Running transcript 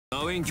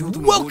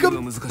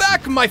Welcome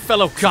back, my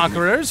fellow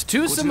conquerors,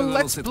 to some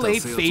Let's Play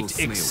Fate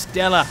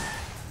Extella.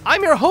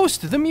 I'm your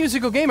host, the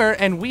Musical Gamer,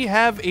 and we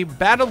have a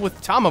battle with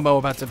Tamamo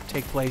about to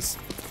take place.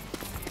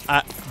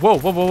 Whoa,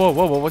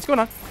 what's going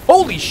on?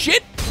 Holy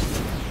shit!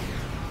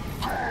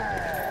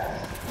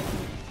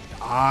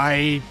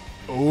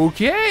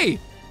 Okay.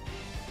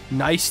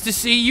 Nice to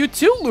see you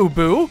too,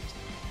 Lubu.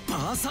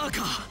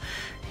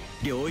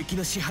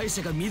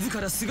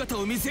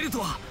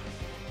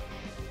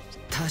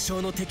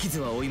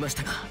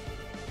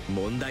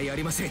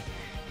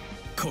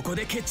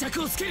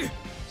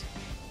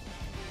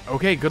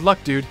 Okay, good luck,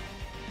 dude.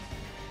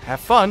 Have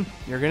fun.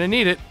 You're gonna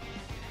need it.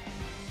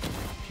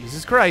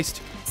 Jesus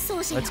Christ.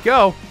 Let's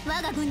go.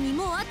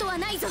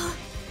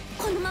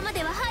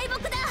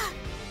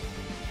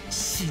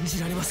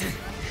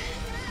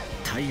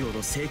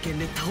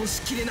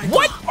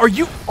 What? Are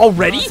you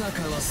already?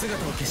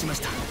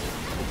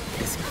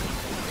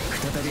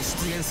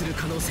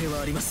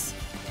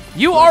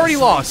 You already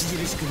lost.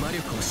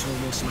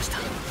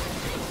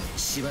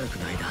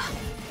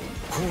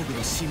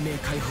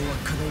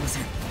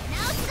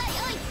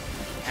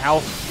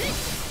 Ow.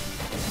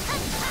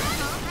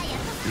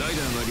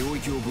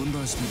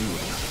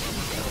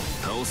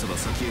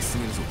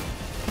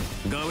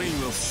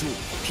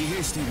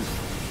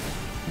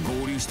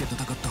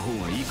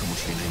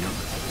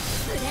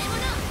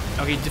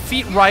 Okay,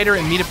 defeat Ryder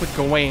and meet up with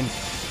Gawain.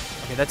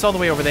 Okay, that's all the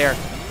way over there.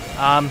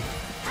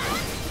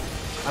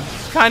 I'm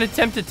kind of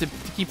tempted to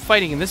keep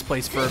fighting in this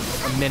place for a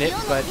minute,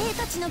 but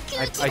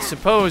I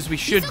suppose we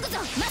should.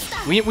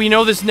 We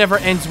know this never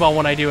ends well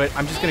when I do it.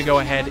 I'm just gonna go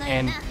ahead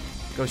and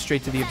go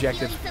straight to the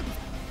objective.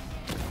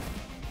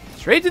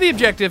 Straight to the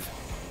objective.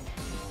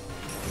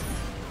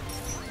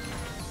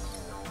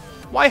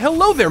 Why,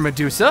 hello there,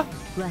 Medusa.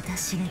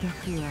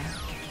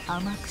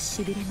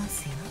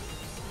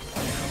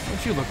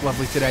 Don't you look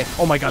lovely today?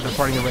 Oh my god, they're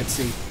parting the Red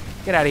Sea.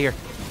 Get out of here.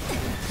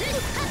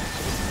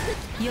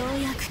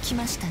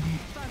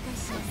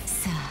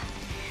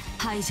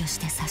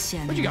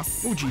 Where'd you go?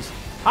 Oh jeez.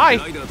 Hi!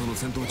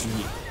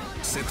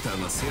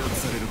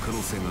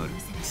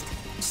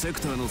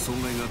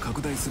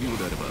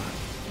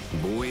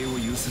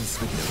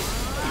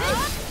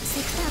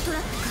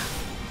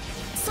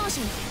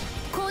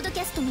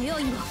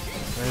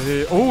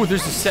 Oh,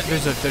 there's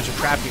a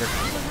trap here.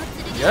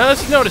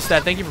 Just noticed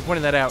that. Thank you for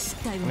pointing that out.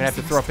 I'm gonna have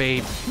to throw up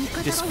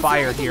this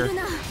fire here in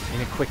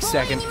a quick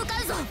second.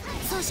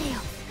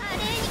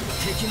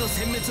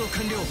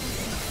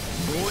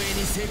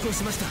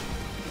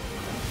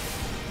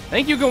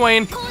 Thank you,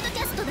 Gawain.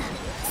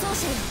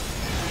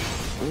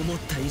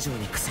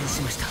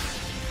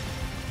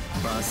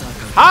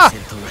 Ha!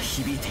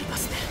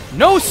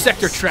 No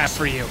sector trap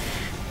for you.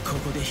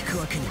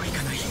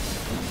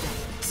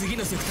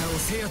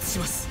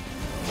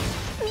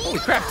 Holy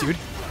crap, dude.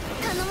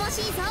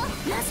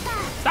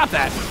 Stop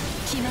that.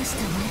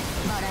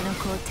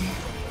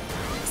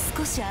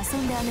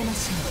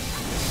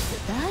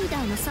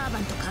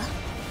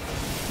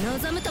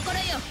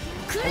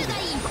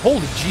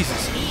 Holy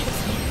Jesus.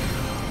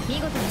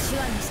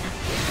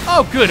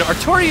 Oh, good.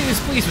 Artorian is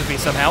pleased with me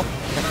somehow.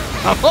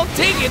 I'll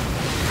take it.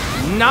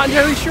 Not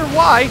entirely sure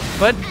why,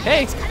 but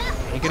hey,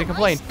 ain't gonna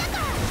complain.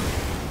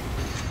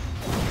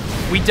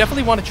 We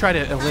definitely want to try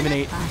to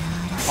eliminate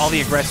all the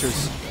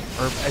aggressors,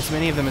 or as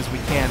many of them as we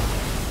can.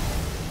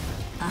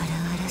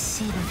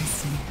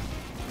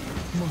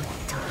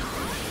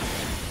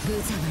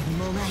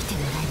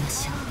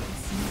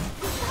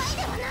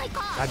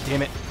 God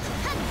damn it.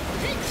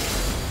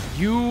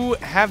 You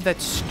have that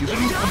stupid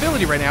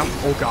ability right now.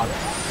 Oh god.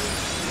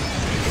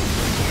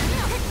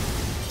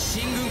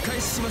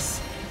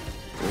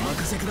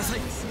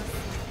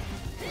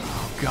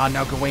 Oh god,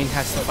 now Gawain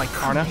has to fight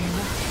Karna.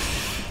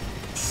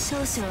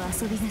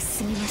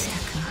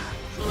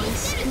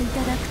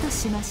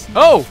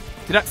 Oh!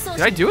 Did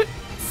I do it?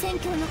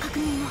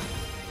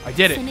 I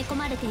did it.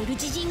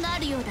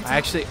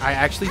 I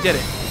actually did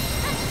it.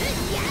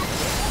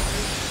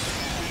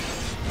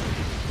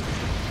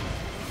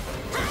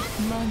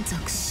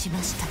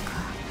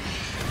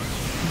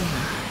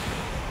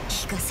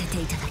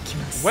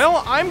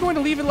 Well, I'm going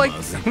to leave it like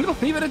I'm going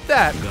to leave it at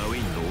that.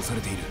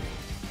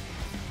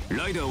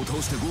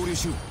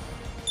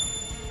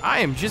 I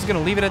am just going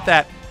to leave it at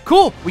that.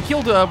 Cool. We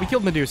killed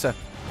Medusa.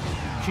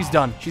 She's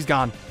done. She's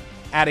gone.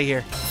 Out of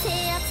here.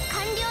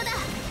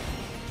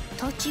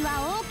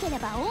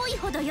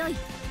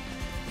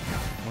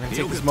 We're going to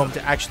take this moment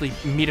to actually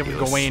meet up with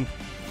Gawain.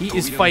 He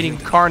is fighting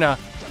Karna,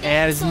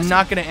 and it's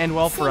not going to end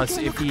well for us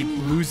if he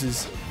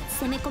loses.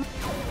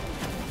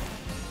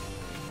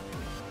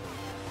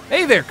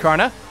 Hey there,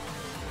 Karna.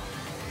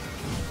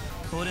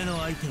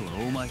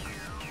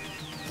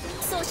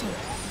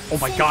 Oh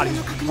my god,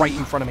 he's right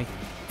in front of me.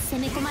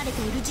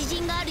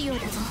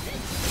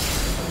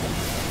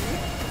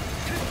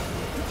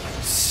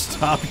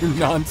 Stop your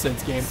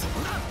nonsense, game.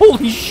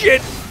 Holy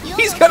shit!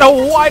 He's got a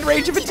wide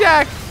range of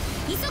attack!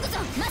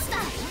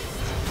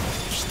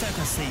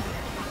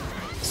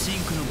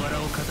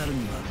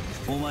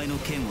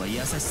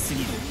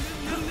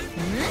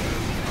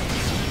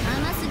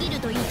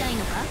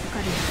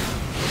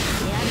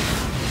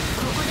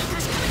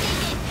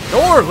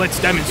 Or let's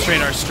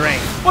demonstrate our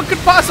strength. What could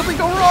possibly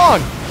go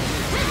wrong?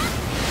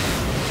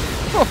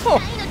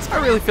 I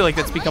really feel like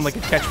that's become like a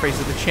catchphrase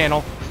of the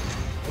channel.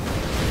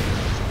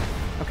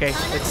 Okay,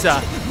 it's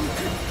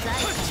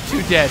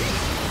too dead.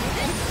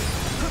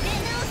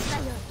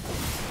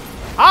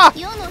 Ah!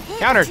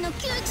 Countered.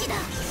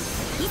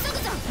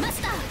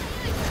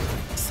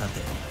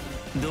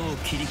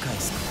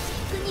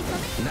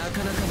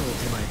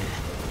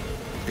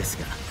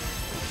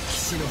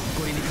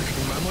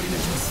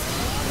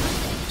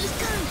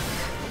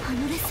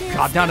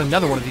 God, not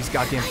another one of these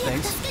goddamn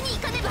things.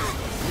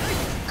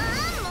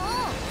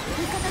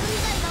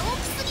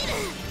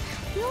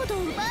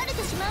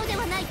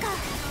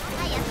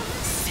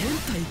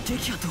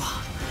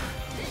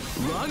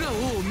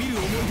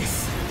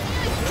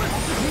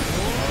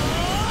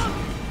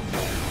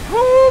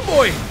 Oh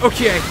boy!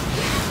 Okay.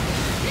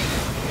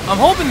 I'm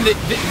hoping that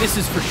this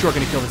is for sure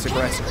going to kill this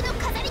aggressor.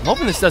 I'm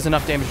hoping this does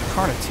enough damage to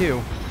Karna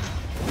too.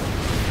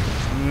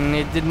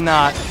 It did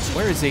not.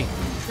 Where is he?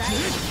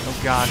 Oh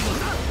god.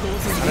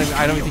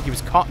 I don't even think he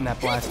was caught in that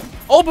blast.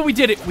 Oh, but we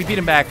did it! We beat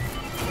him back.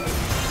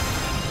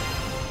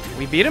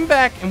 We beat him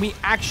back, and we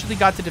actually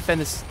got to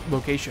defend this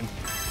location.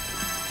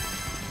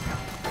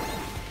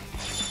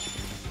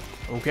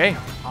 Okay,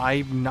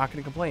 I'm not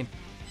gonna complain.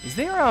 Is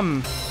there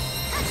some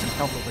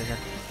health over here?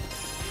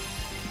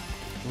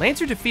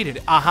 Lancer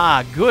defeated.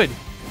 Aha, good.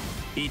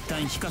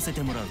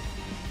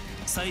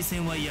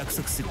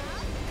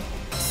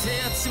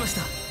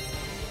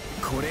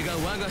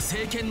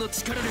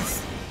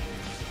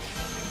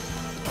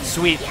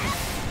 Sweet.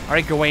 All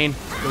right, Gawain,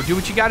 go do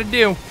what you gotta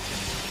do.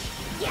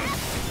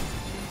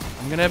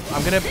 I'm gonna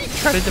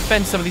try to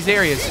defend some of these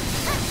areas.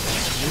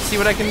 Let's see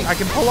what I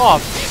can pull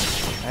off.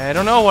 I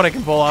don't know what I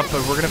can pull off,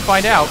 but we're gonna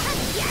find out.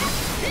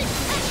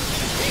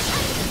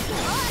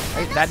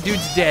 Right, that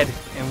dude's dead,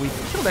 and we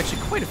killed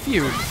actually quite a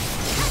few of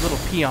these little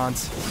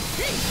peons.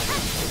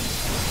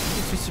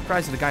 I'm too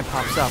surprised if the guy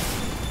pops up.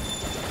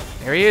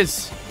 There he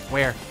is.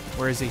 Where?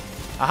 Where is he?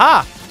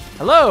 Aha!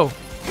 Hello!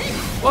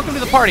 Welcome to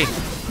the party.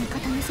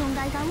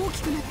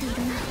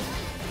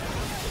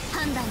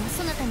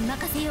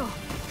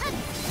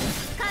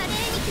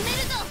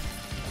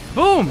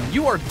 Boom!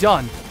 You are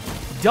done.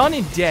 Done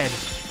and dead.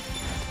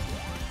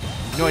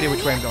 No idea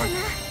which way I'm going.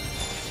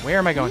 Where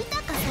am I going?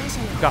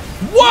 Go.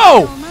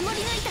 Whoa!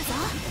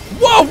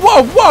 Whoa,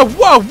 whoa, whoa,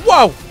 whoa,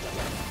 whoa!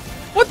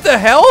 What the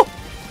hell?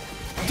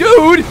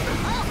 Dude!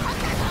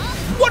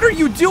 What are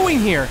you doing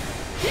here?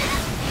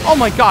 Oh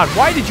my god,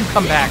 why did you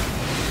come back?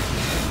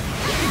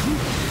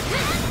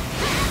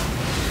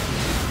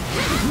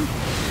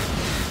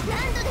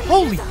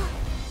 Holy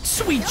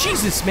sweet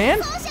Jesus, man!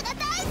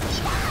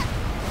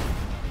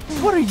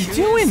 What are you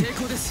doing?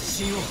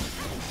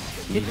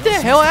 Get the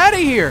hell out of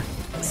here!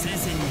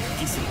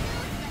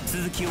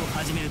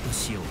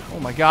 Oh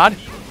my god.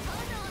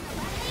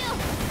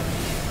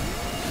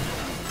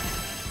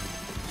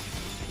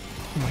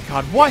 Oh my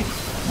god, why?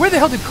 Where the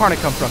hell did Karna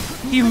come from?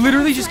 He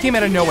literally just came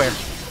out of nowhere.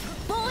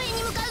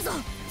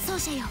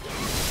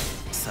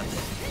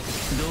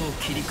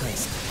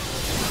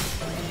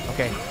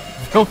 Okay,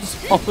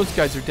 all those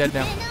guys are dead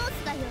now.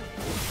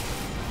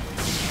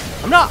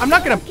 I'm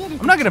not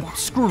gonna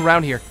screw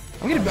around here.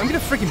 I'm gonna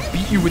freaking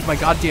beat you with my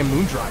goddamn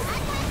moon drive.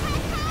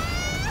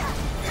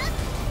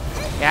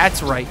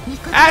 That's right.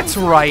 That's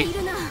right.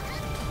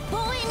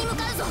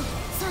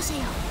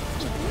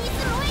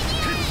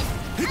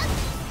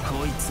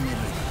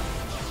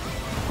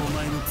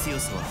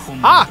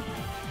 Ah!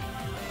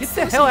 Get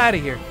the hell out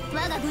of here.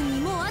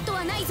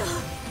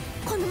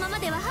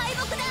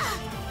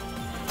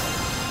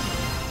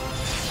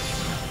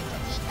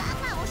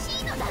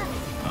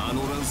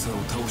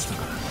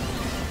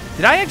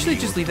 Did I actually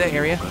just leave that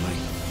area?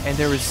 And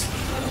there was...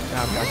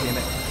 Oh, god damn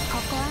it.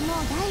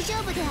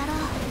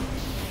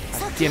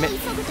 God damn it.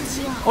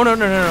 Oh, no,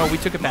 no, no, no. We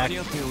took it back. We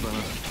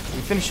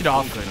finished it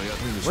off.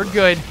 We're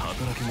good.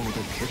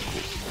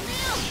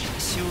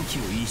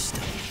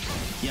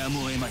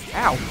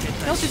 Ow. What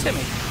the hell just hit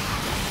me?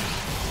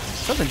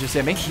 Something just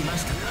hit me.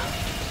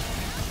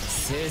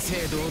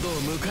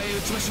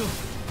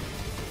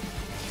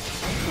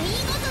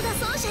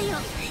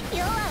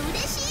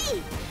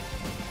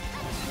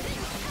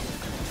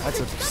 That's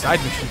a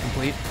side mission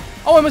complete.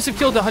 Oh, I must have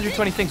killed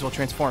 120 things while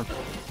transformed. I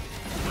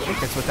think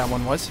that's what that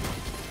one was.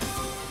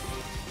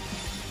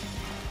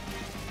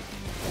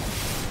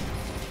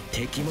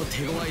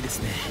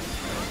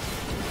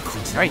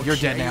 Alright, you're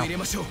dead now.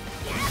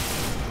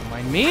 Don't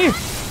mind me. I'm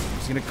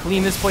just gonna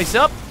clean this place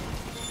up.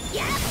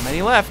 How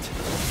many left?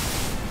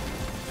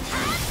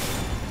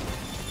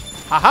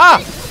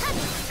 Haha!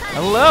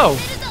 Hello!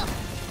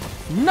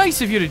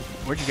 Nice of you to...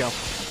 Where'd you go?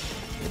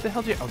 What the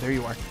hell did you... Oh, there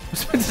you are. I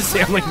was about to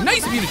say, I'm like,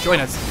 nice of you to join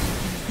us.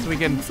 So we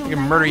can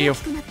murder you.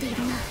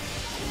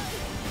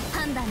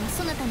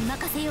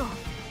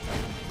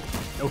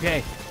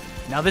 Okay.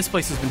 Now this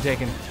place has been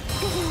taken.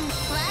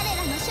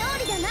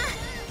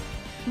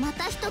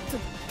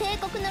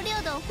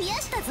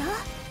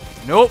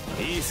 Nope.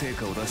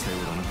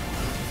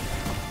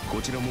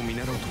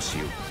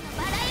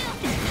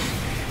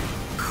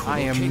 I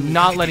am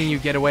not letting you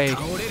get away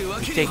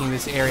with taking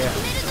this area.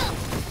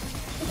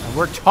 I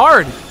worked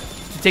hard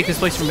to take this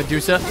place from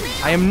Medusa.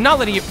 I am not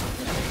letting you...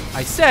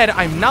 I said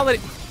I'm not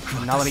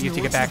letting you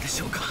take it back.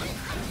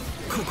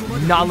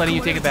 Not letting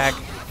you take it back.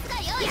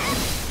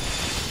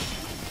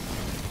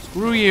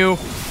 Screw you.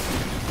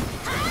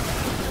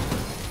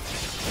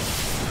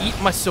 Eat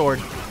my sword.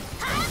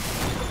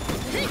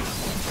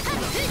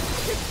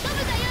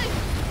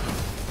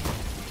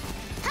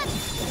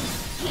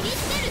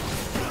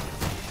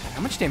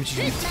 How much damage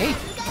did you take?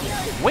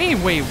 Way,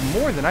 way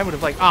more than I would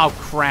have liked. Oh,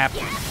 crap.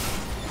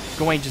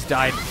 Gawain just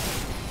died.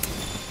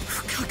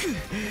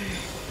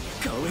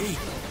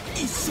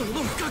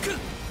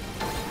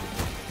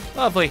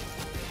 Lovely.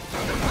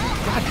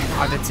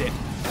 God, that's it.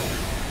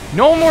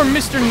 No more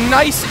Mr.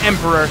 Nice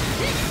Emperor.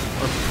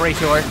 Or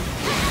Praetor.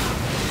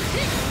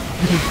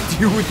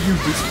 Deal with you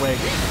this way.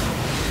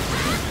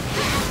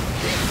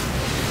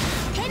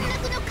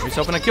 I was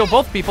hoping to kill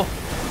both people.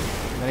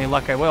 With any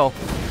luck, I will.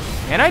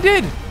 And I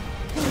did.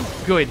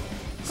 Good.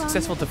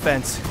 Successful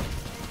defense.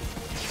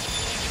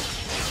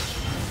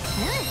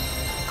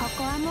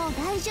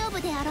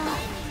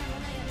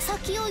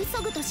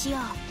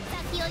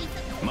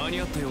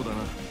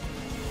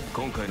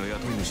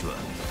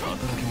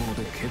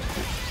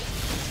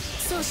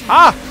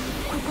 Ah!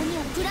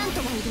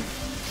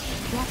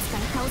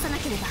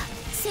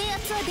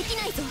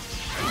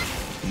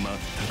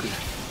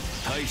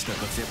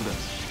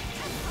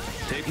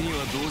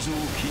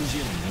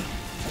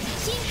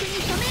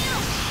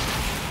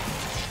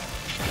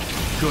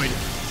 Good.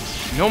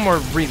 No more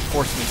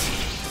reinforcements.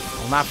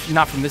 Well,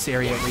 not from this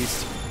area at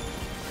least.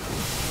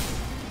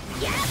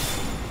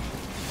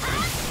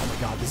 Oh my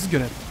god, this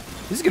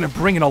is gonna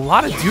bring in a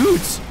lot of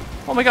dudes.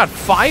 Oh my god,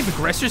 5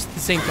 aggressors at the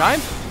same time?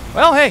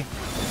 Well, hey,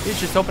 he's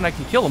just hoping I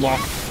can kill them all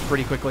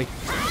pretty quickly.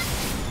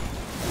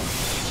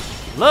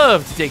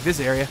 Love to take this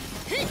area.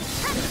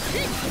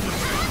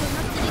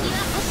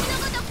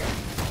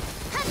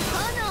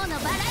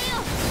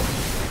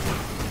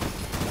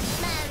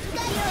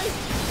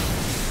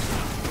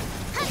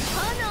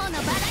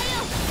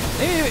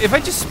 Maybe if I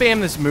just spam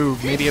this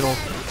move, maybe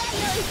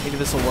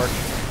this will work.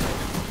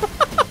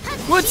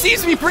 Well, it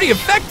seems to be pretty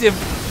effective.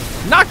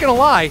 Not gonna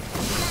lie.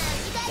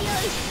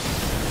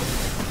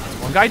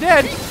 One guy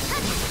dead.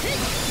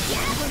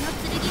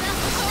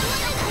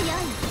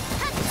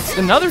 It's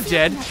another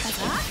dead.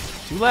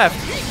 2 left.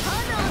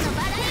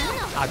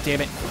 Ah,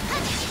 damn it.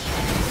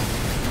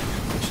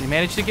 She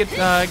managed to get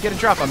a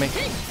drop on me.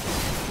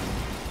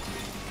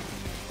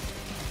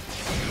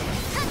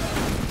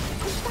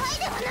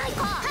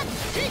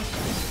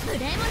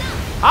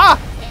 Ah!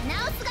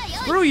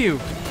 Screw you!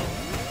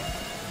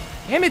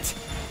 Damn it!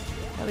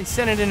 Well, they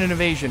sent it in an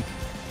invasion.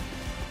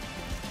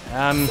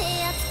 What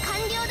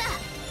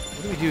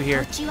do we do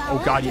here?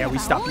 Oh god, yeah, we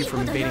stopped you from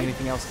invading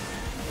anything else.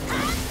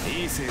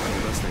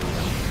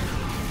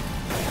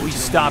 We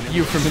stop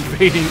you from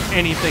invading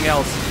anything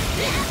else.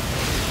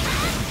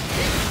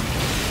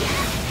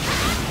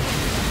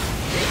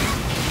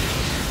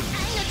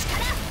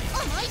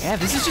 Yeah,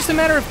 this is just a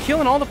matter of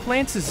killing all the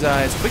plants as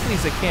quickly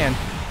as I can.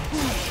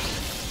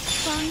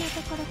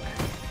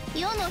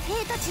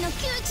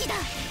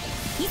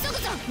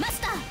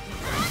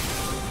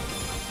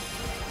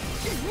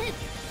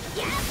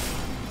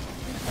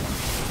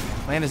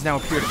 Land has now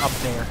appeared up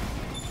there.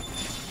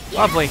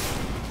 Lovely.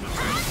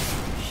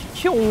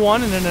 Kill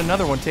one and then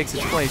another one takes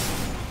its place.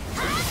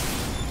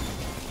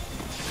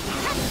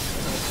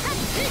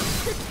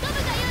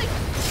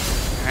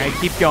 Alright,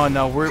 keep going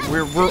though. We're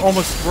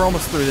almost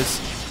through this.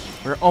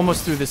 We're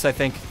almost through this, I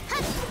think.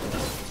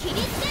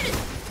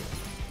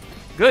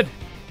 Good.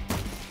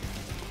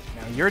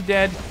 Now you're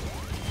dead.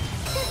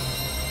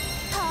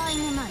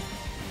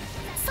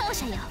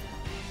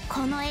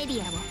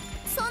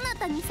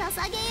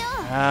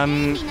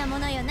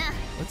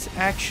 Let's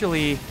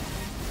actually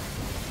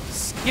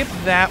skip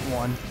that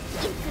one.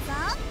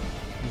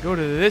 And go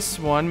to this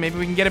one. Maybe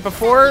we can get it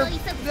before.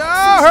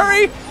 Ah,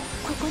 hurry!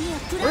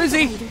 Where is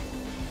he?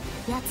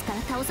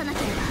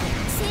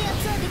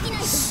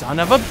 Son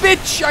of a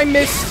bitch! I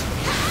missed!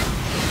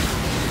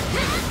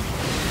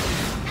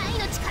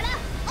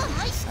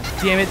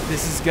 God damn it,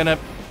 this is gonna...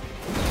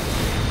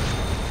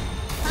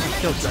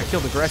 I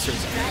killed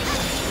aggressors.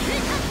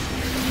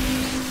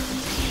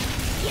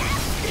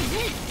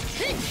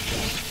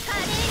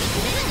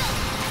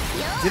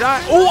 Did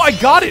I? Oh, I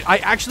got it! I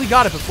actually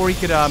got it before he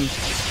could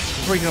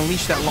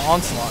unleash that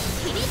onslaught.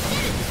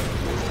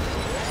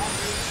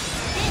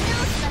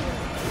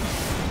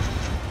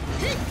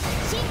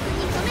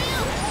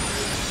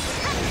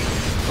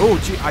 Oh,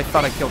 gee, I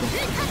thought I killed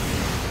him.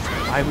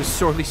 I was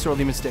sorely,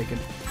 sorely mistaken.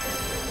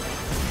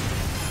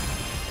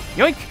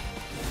 Yoink!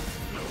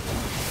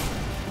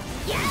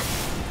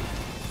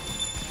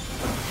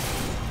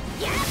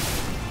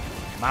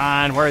 Come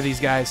on, where are these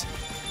guys?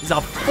 This is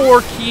a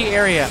 4-key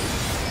area.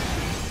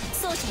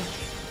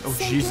 Oh,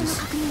 Jesus.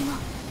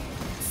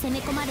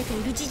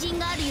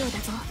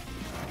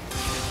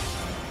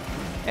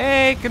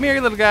 Hey, come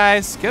here, little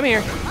guys. Come here.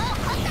 I'm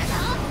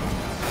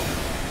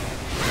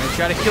gonna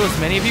try to kill as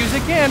many of you as I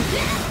can.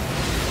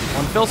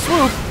 One fell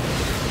swoop.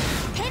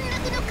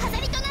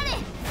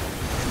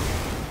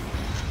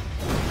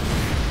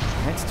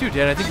 That's two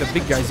dead. I think the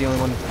big guy's the only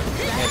one.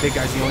 Yeah, big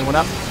guy's the only one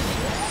up.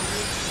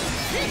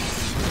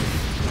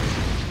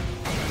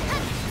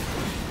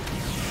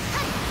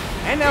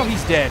 And now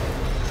he's dead.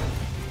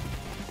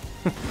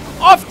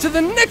 Off to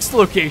the next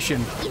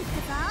location.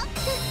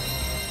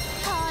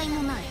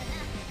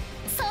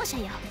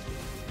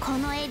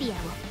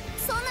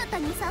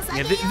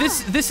 Yeah,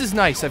 this is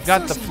nice. I've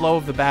got the flow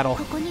of the battle.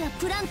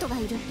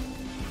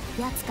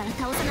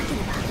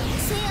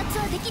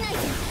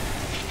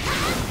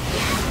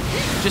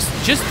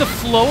 Just the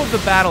flow of the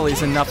battle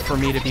is enough for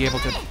me to be able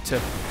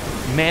to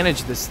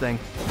manage this thing.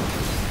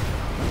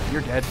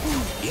 You're dead.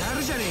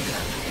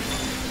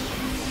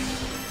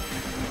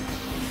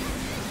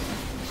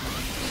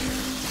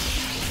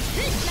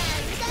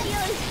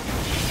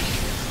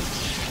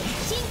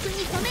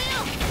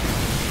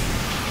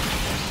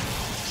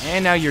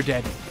 And now you're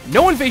dead.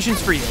 No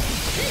invasions for you.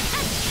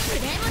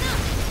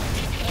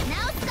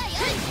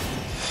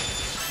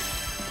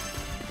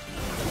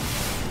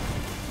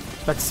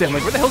 About to say, I'm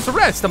like, where the hell's the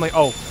rest? I'm like,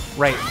 oh,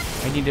 right.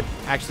 I need to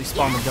actually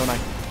spawn them, don't I?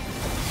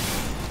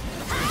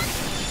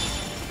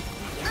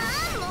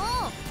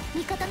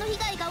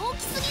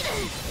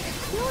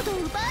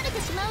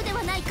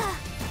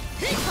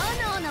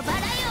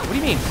 What do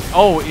you mean?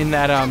 Oh, in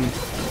that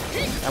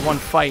one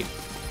fight.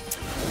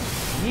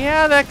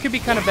 Yeah, that could be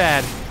kind of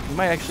bad. We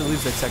might actually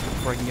lose that sector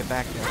before I can get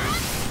back there.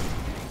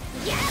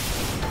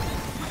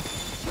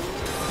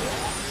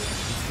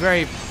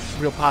 Very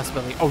real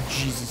possibility. Oh,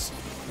 Jesus.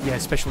 Yeah,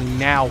 especially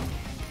now.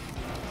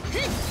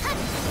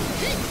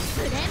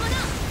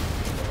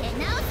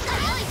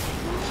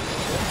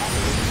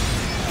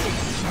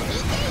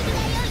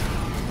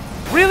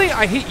 Really?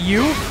 I hit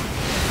you?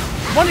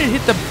 I wanted to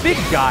hit the big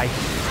guy.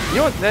 You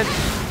know what? That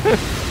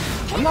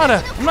I'm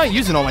not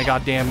using all my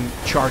goddamn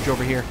charge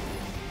over here.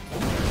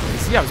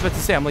 Yeah, I was about to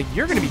say, I'm like,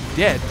 you're gonna be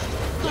dead.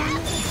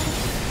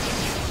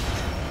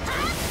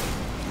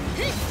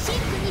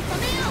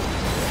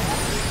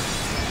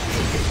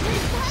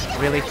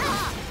 Really?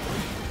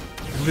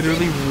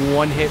 Literally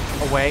one hit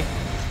away.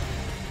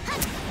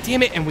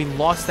 Damn it, and we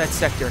lost that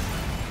sector.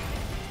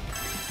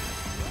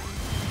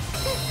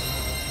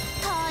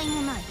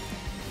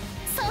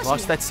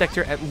 Lost that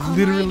sector at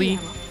literally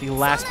the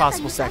last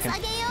possible second.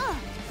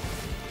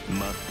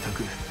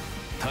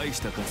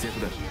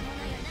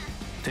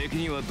 I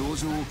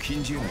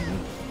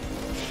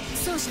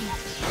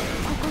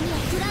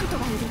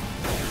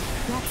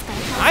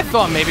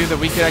thought maybe that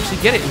we could actually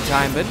get it in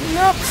time, but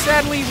nope,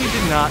 sadly we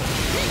did not.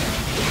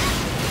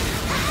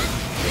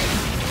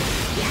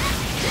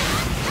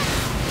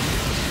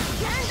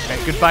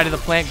 Okay, goodbye to the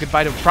plant,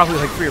 goodbye to probably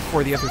like 3 or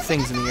 4 of the other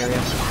things in the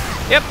area.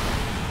 Yep.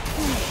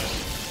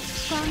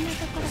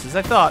 Just as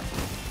I thought.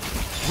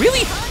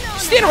 Really?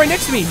 Standing right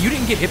next to me, you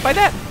didn't get hit by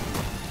that?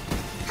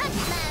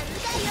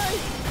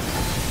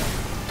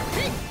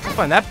 I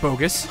find that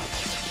bogus.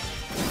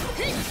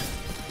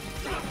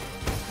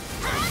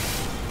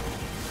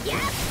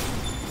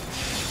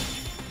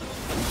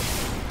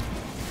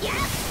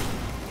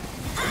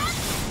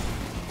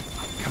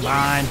 Come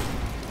on.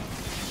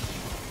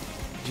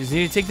 Just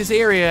need to take this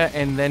area,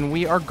 and then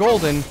we are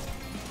golden.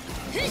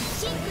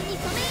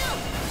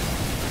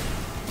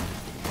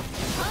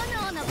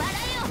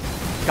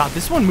 God,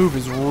 this one move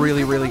is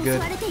really, really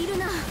good.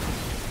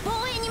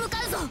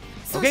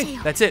 Okay,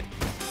 that's it.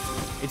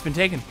 It's been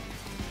taken.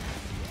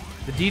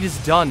 The deed is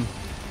done.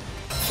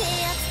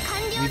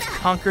 We've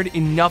conquered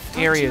enough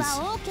areas.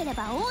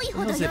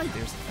 Where is it? There's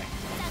the thing.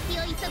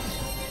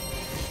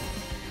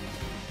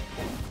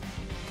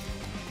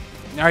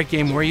 Alright,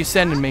 game, where are you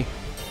sending me?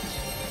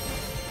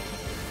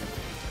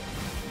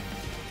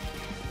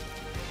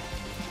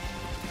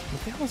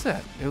 What the hell is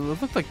that? It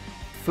looked like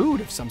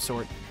food of some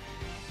sort.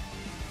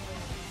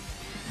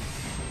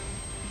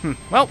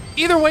 Well,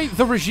 either way,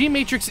 the regime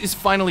matrix is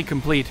finally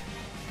complete.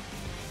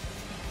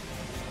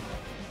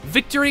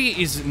 Victory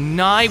is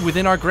nigh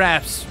within our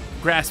grasps,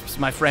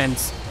 my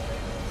friends.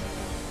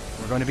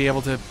 We're going to be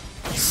able to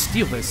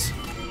steal this.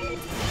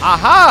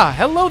 Aha!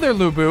 Hello there,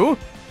 Lubu.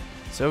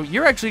 So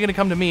you're actually going to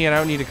come to me, and I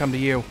don't need to come to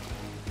you.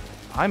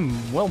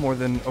 I'm well more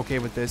than okay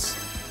with this.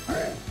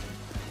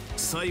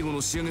 Actually,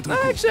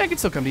 I can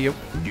still come to you.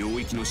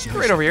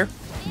 Right over here.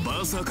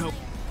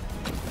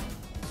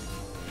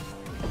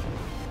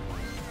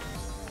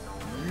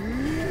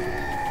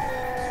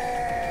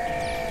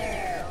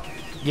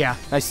 Yeah,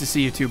 nice to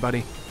see you too,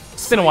 buddy.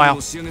 It's been a while.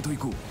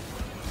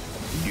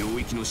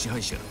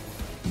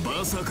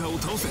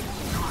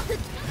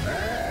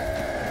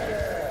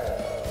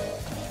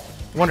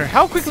 Wonder,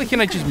 how quickly can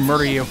I just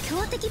murder you? If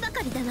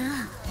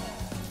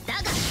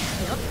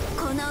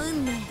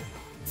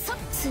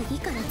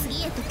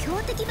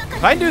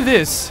I do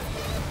this...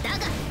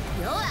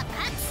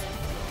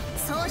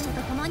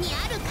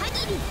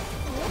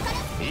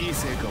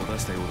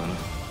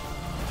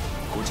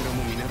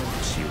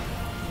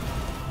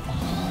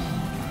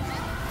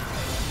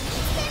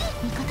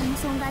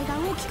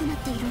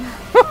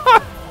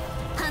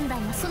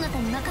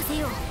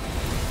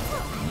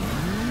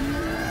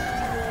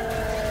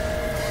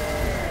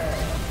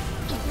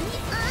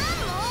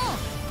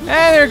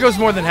 And there goes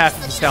more than half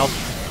of his health.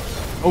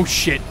 Oh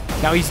shit,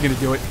 now he's gonna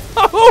do it.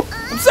 Oh,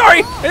 I'm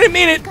sorry, I didn't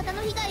mean it.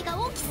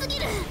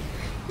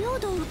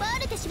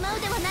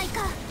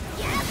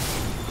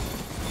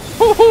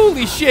 Oh,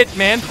 holy shit,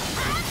 man.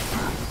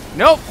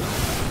 Nope.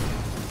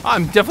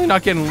 I'm definitely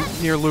not getting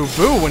near Lu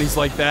Bu when he's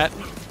like that.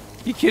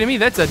 You kidding me?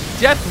 That's a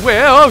death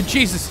wish. Oh,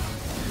 Jesus.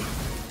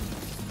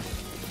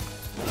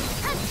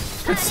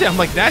 Could sound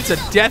like that's a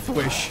death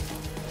wish.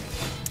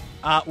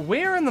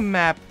 Where on the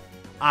map?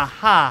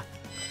 Aha.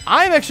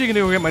 I'm actually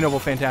gonna go get my Noble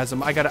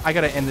Phantasm. I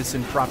gotta end this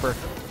in proper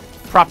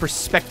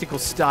spectacle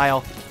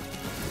style.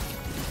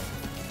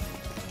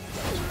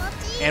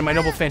 And my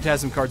Noble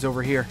Phantasm card's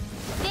over here.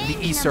 The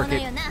E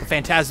circuit, the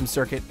Phantasm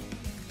circuit.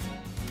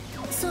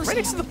 Right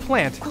next to the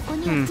plant. Where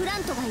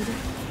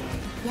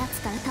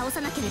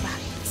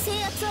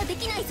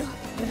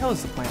the hell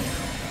is the plant?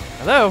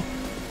 Hello?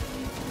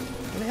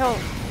 Where the hell?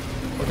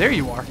 Oh, there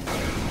you are.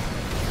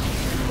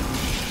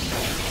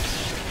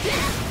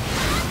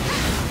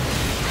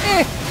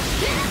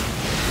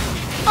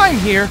 I'm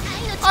here.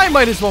 I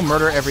might as well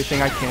murder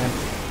everything I can.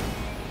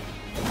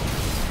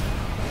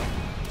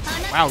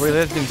 Wow, really?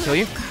 That didn't kill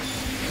you?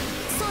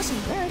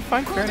 Yeah,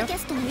 fine, fair enough.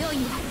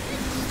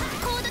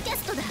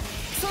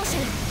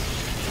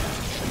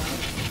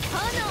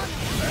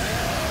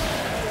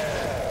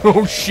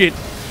 Oh shit!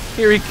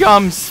 Here he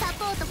comes!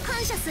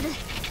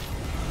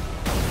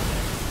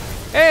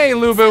 Hey,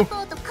 Lu Bu!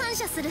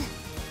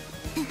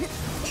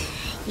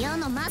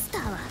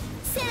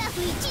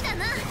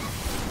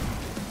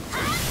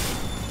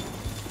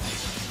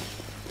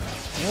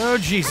 Oh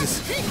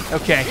Jesus!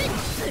 Okay.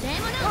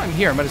 Oh, I'm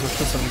here. I might as well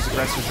kill some of these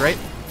aggressors, right?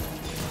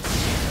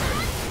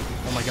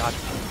 Oh my god!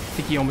 I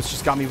think he almost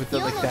just got me with the,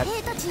 like that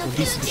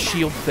release of the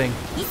shield thing.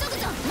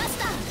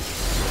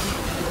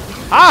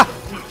 Ah!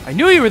 I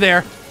knew you were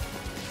there!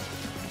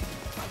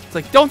 It's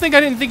like, don't think I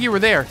didn't think you were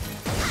there.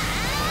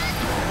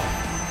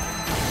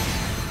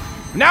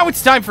 Now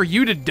it's time for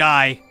you to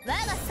die.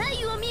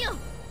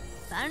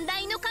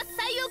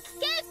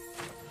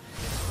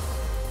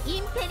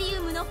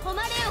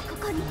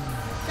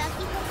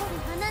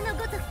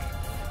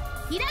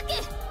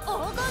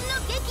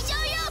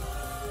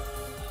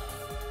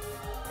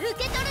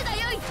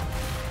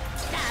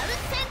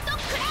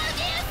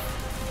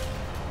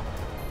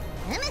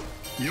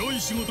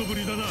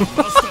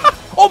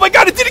 Oh my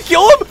god, it didn't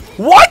kill him?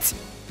 What?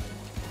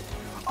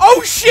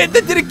 Oh shit,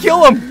 that didn't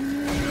kill him.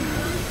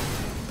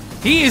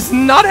 He is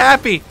not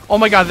happy. Oh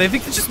my god, I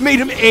think that just made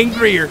him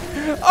angrier.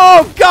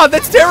 Oh god,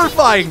 that's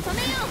terrifying.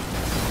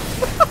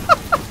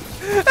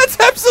 That's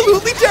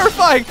absolutely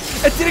terrifying.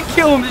 That didn't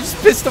kill him, it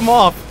just pissed him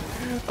off.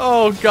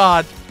 Oh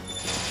god.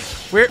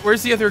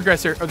 Where's the other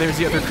aggressor? Oh, there's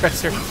the other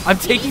aggressor. I'm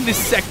taking this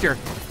sector.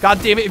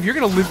 God damn it, if you're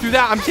gonna live through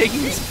that, I'm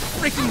taking this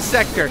freaking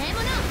sector.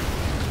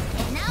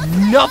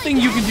 Nothing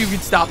you can do can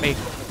stop me.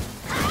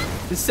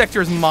 This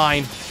sector is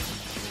mine.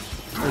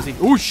 Where's he?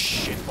 Oh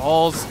shit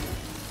balls.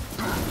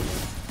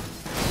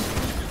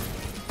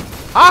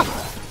 Ah!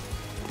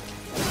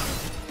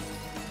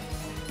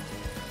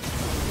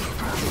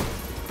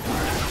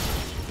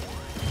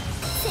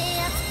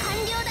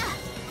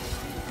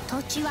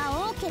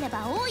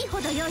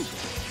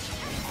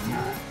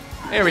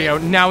 There we go.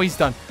 Now he's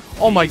done.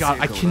 Oh my god,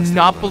 I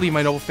cannot believe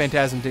my Noble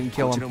Phantasm didn't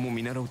kill him.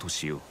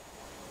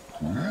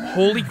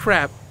 Holy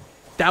crap.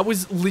 That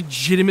was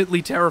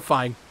legitimately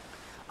terrifying.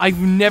 I've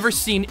never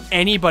seen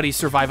anybody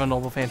survive a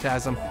Noble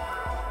Phantasm.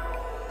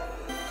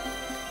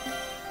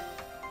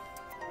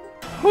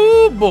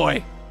 Oh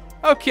boy.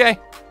 Okay.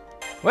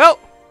 Well.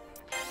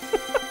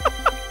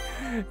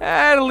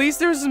 At least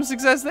there was some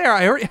success there.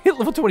 I already hit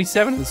level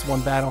 27 in this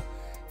one battle.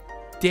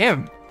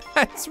 Damn.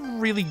 That's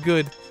really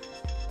good.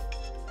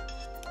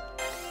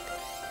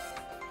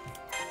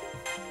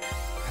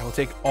 I will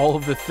take all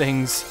of the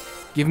things.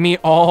 Give me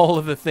all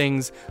of the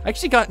things. I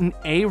actually got an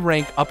A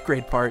rank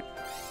upgrade part.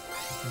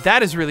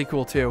 That is really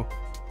cool too.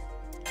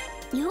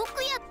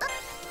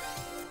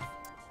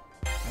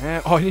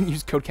 Oh, I didn't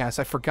use Codecast.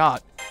 I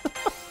forgot.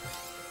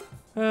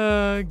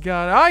 God.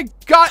 I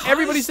got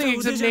everybody's thing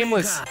except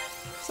Nameless.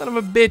 Son of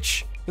a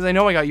bitch. Because I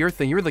know I got your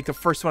thing. You were like the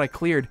first one I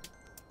cleared.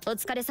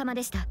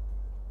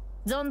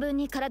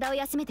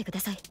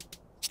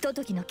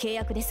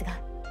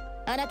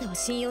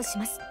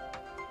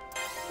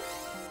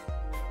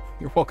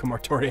 You're welcome,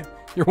 Artoria.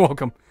 You're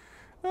welcome.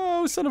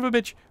 Oh, son of a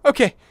bitch.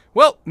 Okay.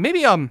 Well,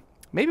 maybe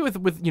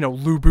with you know,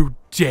 Lu Bu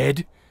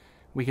dead,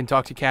 we can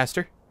talk to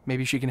Caster.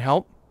 Maybe she can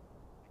help.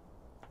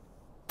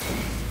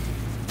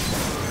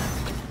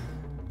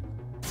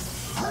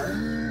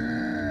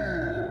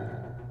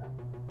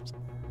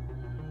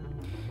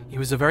 He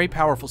was a very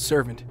powerful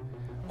servant.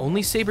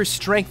 Only Saber's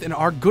strength and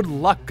our good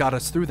luck got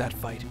us through that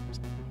fight.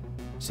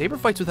 Saber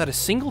fights without a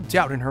single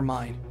doubt in her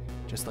mind,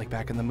 just like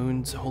back in the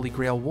Moon's Holy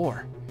Grail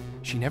War.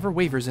 She never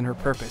wavers in her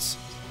purpose.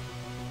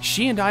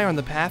 She and I are on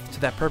the path to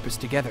that purpose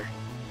together.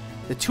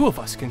 The two of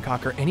us can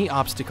conquer any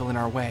obstacle in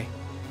our way.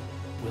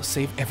 We'll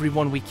save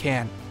everyone we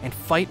can and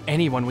fight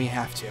anyone we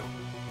have to.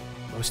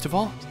 Most of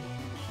all,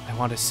 I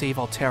want to save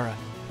Altera,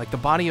 like the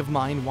body of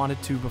mine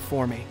wanted to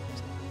before me.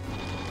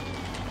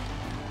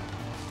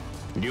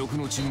 緑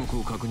の沈黙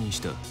を確認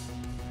した。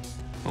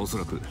おそ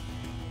らく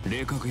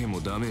冷却兵も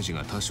ダメージ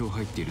が多少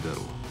入っているだろう。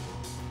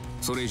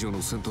それ以上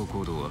の戦闘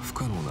行動は不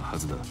可能なは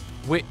ずだ。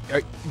Wait,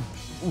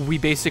 we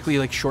basically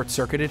like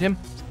short-circuited him?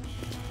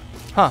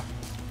 Huh.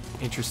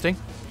 Interesting.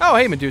 Oh,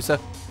 hey, Medusa.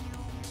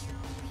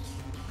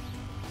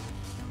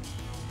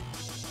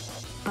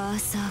 バー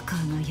サーカ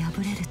ーが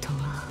敗れると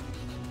は。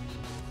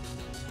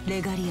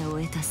レガリア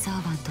を得たサ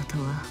ーバントと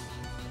は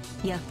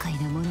厄介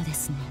なもので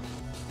すね。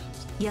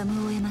や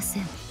むを得ませ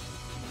ん。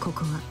こ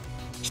こは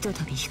ひと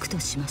たび引くと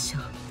しましょ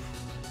う。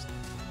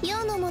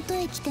世の元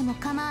へ来ても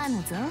構わ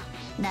ぬぞ、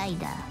ライ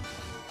ダー。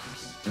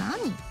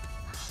何？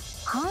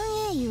半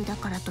英雄だ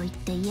からといっ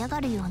て嫌が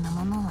るような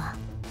ものは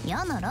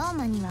世のロー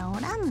マにはお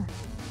らぬ。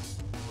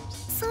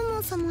そ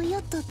もそも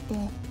ヨトって、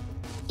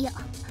いや、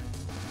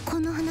こ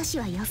の話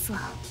はよす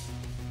わ。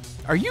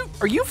Are you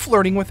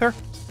flirting with her?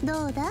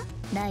 どうだ、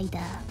ライ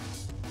ダー。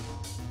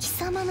貴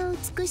様の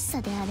美し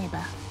さであれ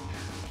ば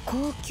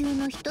高級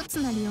の一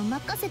つなりを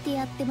任せて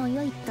やっても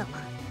よいと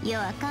世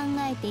は考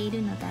えてい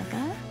るのだが。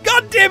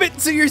 God damn it!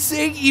 So you're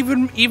saying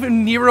even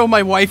Nero,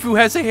 my waifu,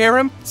 has a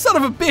harem? Son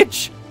of a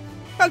bitch!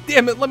 God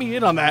damn it, let me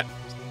in on that.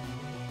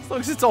 As long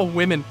as it's all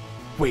women.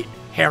 Wait,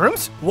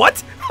 harems?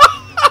 What?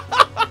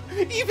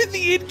 Even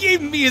the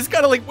in-game me is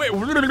kind of like, wait,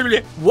 what?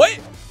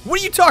 What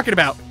are you talking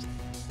about?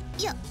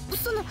 いや、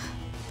その違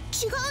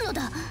うの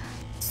だ。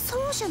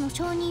奏者の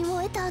承認を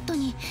得た後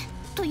に、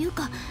という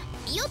か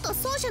世と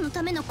奏者の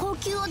ための高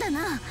級をだ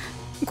な。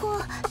こう、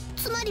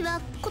つまりは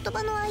言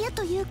葉のあや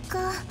という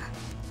か。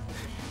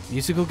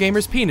Musical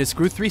Gamer's penis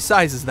grew 3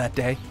 sizes that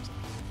day.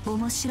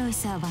 面白い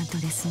サーバント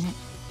ですね、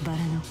バラ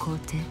の皇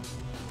帝。い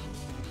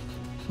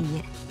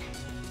え、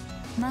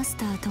マス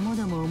ターとも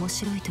ども面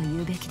白いと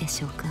言うべきで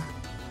しょうか。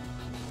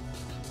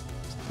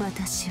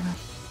私は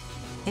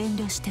遠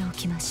慮してお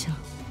きましょう。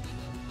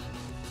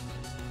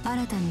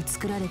新たに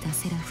作られた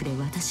セラフで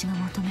私が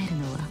求める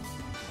のは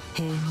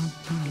平穏の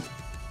み。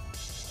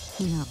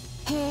今、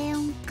平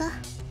穏か。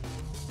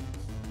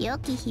良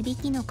き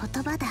響きの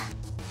言葉だ。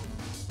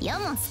世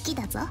も好き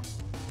だぞ。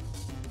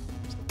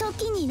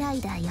時にラ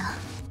イダーよ、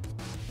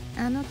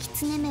あの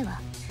狐目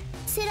は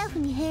セラフ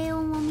に平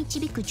穏を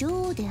導く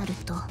女王である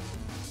と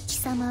貴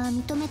様は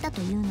認めた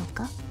というの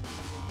か。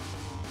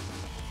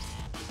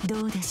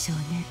どうでしょう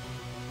ね。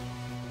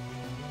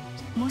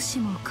もし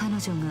も彼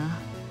女が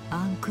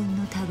暗君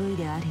の類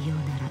であるよう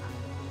なら、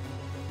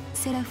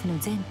セラフの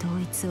全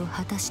統一を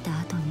果たした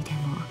後にで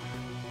も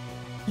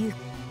ゆっ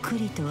く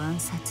りと暗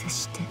殺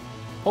して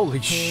Holy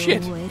平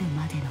shit! 穏を得る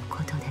までの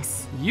ことで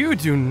す。You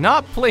do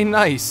not play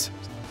nice.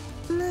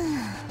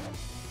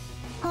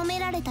 褒め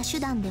られた手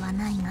段では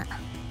ないが、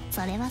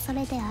それはそ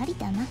れであり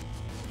だな。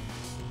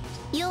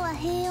世は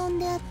平穏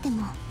であって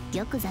も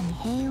玉座に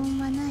平穏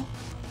はない。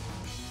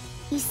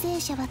為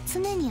政者は常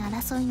に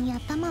争いに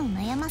頭を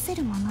悩ませ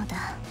るもの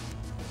だ。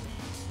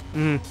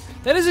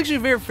That is actually a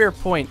very fair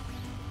point.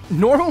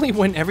 Normally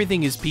when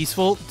everything is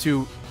peaceful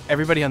to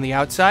everybody on the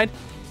outside,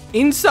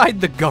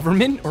 inside the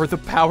government or the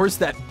powers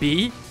that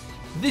be,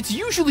 it's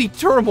usually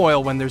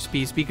turmoil when there's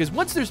peace, because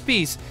once there's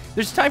peace,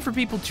 there's time for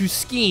people to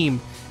scheme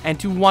and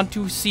to want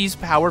to seize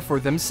power for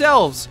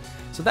themselves.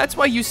 So that's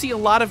why you see a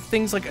lot of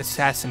things like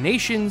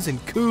assassinations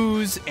and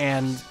coups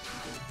and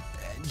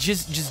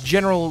just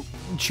general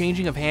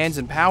changing of hands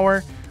and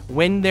power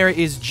when there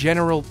is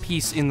general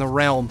peace in the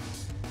realm.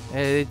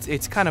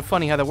 It's kind of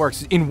funny how that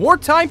works. In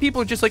wartime, people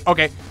are just like,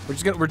 okay,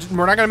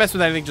 we're not gonna mess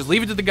with anything. Just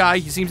leave it to the guy.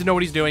 He seems to know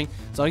what he's doing.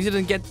 As long as he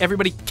doesn't get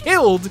everybody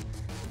killed,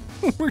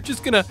 we're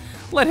just gonna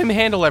let him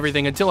handle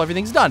everything until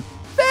everything's done.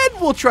 Then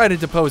we'll try to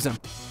depose him.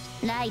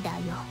 ライダ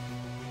ーよ、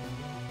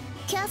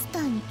キャスタ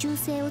ーに忠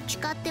誠を誓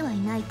ってはい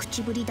ない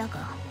口ぶりだ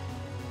が、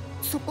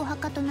そこは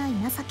かとない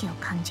情けを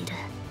感じる。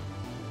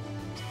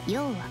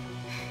要は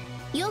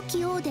良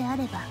き王であ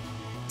れば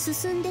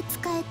進んで仕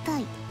えた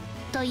い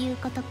という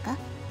ことか。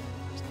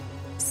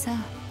さ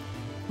あ、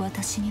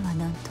私には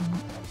何とも。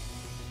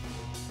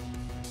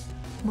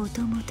も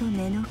ともと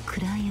根の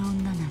暗い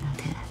女なの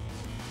で、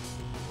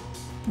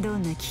ど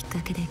んなきっか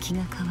けで気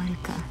が変わる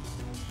か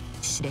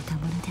知れた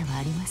ものでは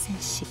ありません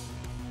し。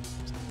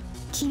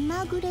気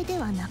まぐれで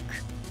はなくきっ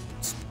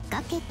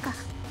かけか。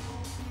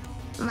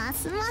ま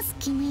すます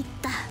気に入っ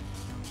た。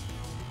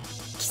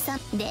貴様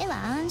では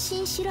安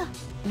心しろ、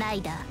ラ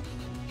イダ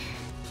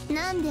ー。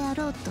何であ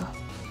ろうと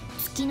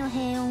月の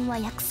平穏は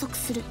約束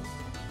する。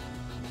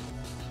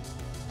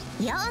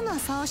世の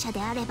奏者で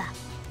あれば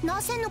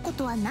なせぬこ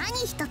とは何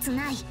一つ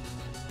ない。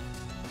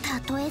た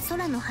とえ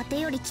空の果て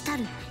より来た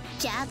る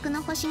邪悪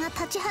の星が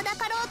立ちはだ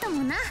かろうと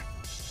もな。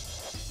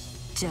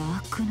邪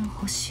悪の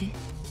星？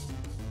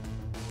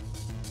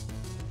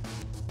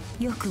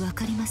よくわ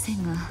かりませ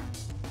んが、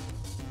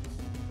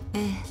え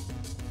え、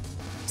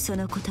そ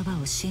の言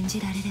葉を信じ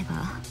られれ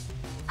ば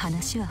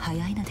話は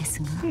早いので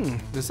すが。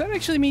Does that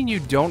actually mean you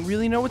don't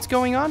really know what's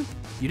going on?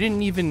 You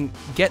didn't even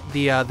get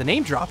the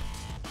name drop.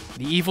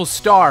 The evil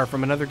star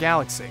from another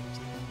galaxy.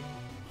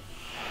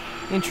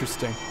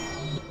 Interesting.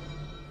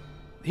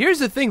 Here's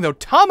the thing, though.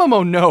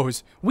 Tamamo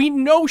knows. We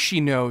know she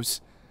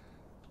knows.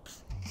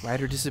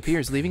 Ryder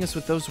disappears, leaving us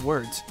with those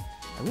words.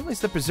 I realize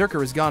the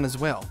Berserker is gone as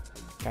well.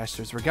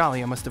 Caster's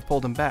regalia must have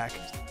pulled him back.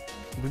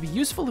 It would be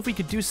useful if we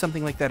could do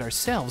something like that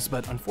ourselves,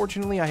 but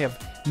unfortunately I have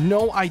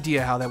no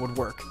idea how that would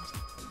work.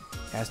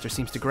 Caster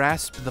seems to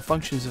grasp the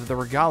functions of the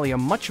regalia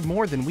much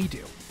more than we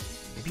do.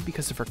 Maybe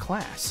because of her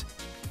class.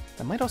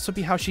 That might also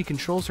be how she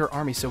controls her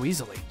army so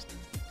easily.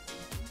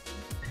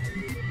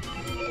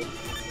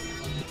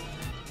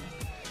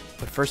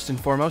 But first and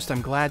foremost,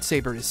 I'm glad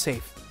Saber is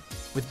safe.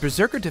 With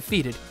Berserker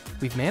defeated,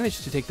 we've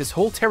managed to take this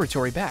whole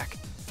territory back.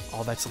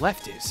 All that's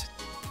left is...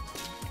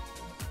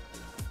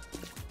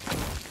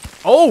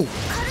 Oh!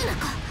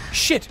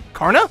 Shit!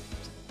 Karna?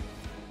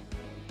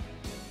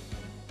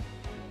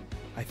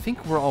 I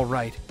think we're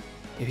alright.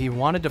 If he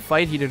wanted to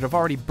fight, he'd have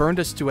already burned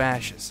us to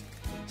ashes.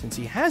 Since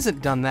he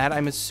hasn't done that,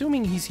 I'm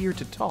assuming he's here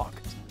to talk.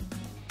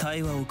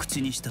 対話を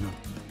口にしたの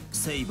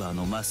セイバー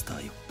のマスタ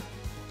ーよ。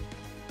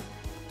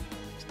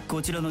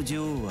こちらの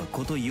女王は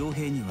こと傭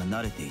兵には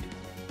慣れている。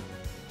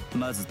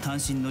まず単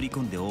身乗り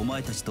込んでお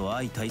前たちと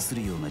相対す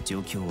るような状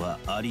況は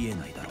ありえ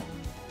ないだろ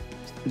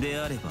う。で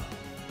あれば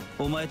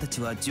お前た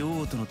ちは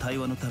女王との対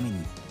話のため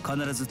に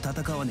必ず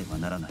戦わねば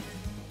ならない。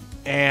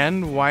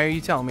And why are you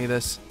telling me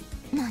this?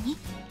 何？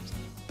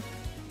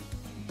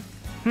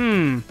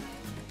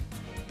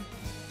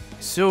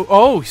 So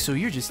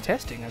you're just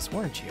testing us,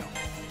 weren't you?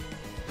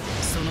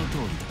 その通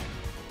り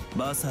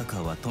だ。バーサーカー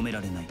は止め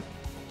られない。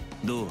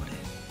どうあれ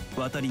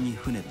渡りに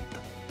船だっ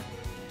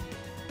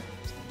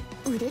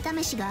た。腕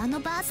試しがあの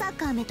バーサー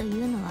カーめと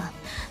いうのは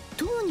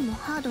どうにも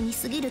ハードに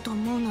過ぎると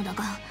思うのだ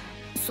が、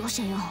奏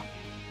者よ。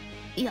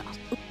いや、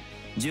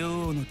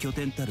女王の拠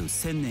点たる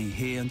千年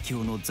平安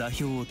京の座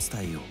標を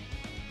伝えよう。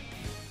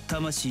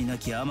魂な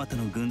きあまた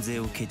の軍勢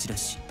を蹴散ら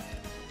し、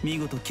見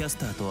事キャス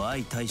ターと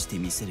相対して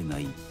みせるが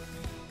いい。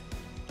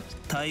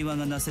対話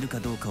がなせるか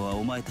どうかは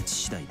お前たち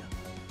次第だ。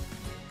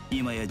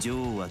今や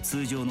女王は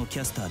通常のキ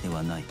ャスターで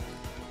はない。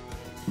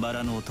バ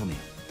ラの乙女よ、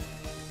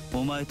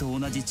お前と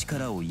同じ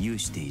力を有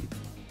している。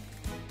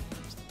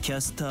キ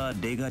ャスタ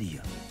ー・レガリ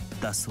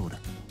アだそうだ。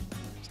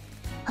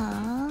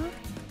ああ、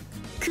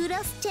ク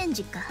ラスチェン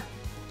ジか。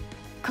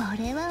こ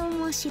れは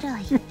面白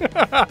い。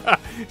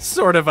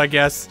Sort of, I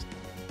guess.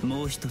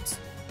 もう一つ、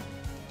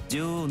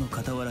女王の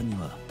傍らに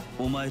は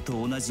お前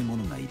と同じ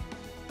者がいる。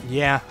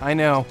Yeah, I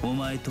know. お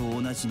前と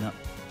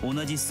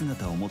同じ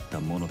姿を持った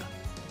者だ。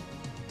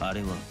あ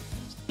れは、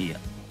いや、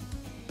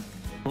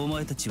お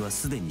前たちは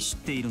すでに知っ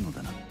ているの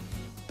だな。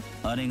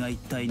あれが一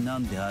体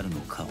何であるの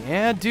かを。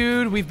Yeah,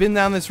 dude, we've been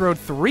down this road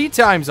 3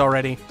 times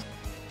already.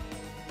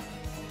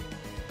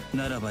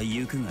 ならば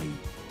行くがいい。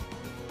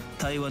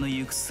対話の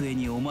行く末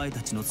にお前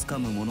たちの掴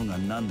むものが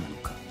何なの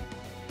か、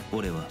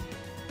俺は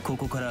こ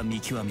こから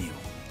見極めよ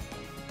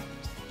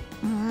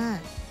うん。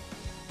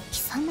貴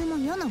様も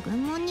世の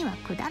軍門には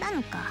くだら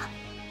ぬか。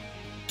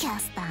キャ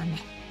スターめ、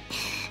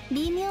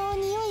微妙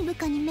に良い部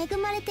下に恵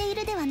まれてい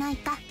るではない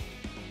か。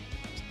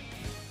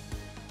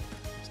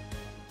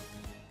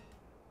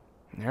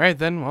Alright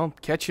then, well,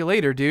 catch you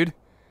later, dude.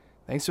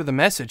 Thanks for the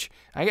message.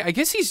 I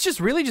guess he's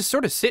just really just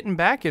sort of sitting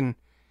back and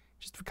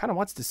just kind of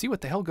wants to see what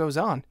the hell goes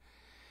on.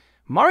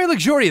 Mare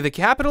Luxuria, the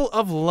capital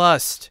of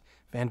lust.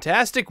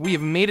 Fantastic, we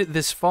have made it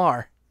this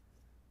far.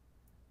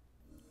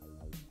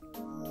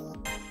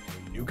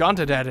 New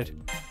content added.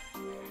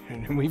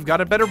 And we've got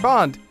a better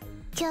bond.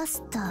 キャ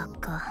スター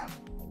か。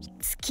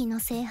月の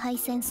聖杯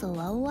戦争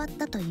は終わっ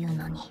たという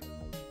のに、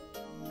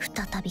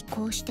再び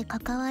こうして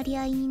関わり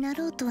合いにな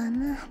ろうとは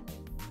な。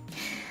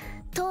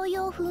東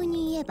洋風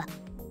に言えば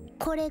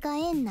これが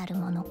縁なる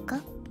ものか。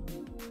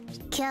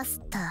キャ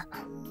スタ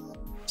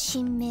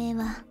ー、神明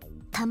は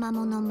賜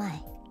物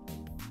前。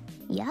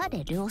や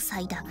れ良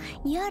妻だ、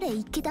やれ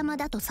生け玉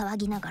だと騒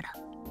ぎながら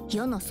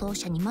世の奏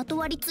者にまと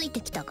わりついて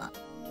きたが。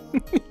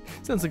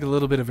Sounds like a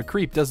little bit of a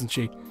creep, doesn't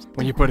she,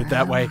 when you put it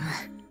that way?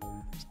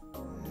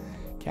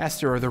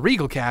 Caster, or the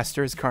Regal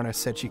Caster, as Karna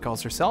said she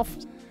calls herself.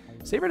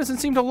 Saber doesn't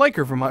seem to like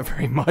her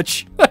very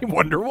much. I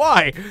wonder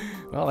why.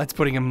 Well, that's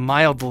putting it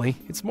mildly.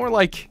 It's more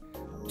like...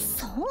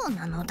 そう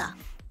なのだ。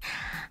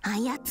あ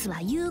やつは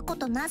言うこ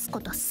となすこ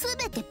とす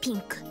べてピ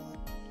ンク。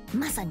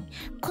まさに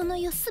この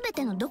世すべ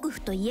ての毒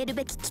婦と言える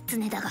べき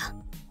狐だが。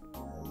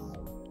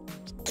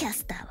キャ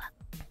スターは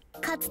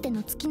かつて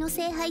の月の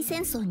聖杯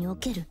戦争にお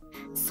ける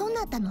そ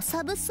なたの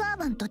サブサー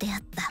バントであ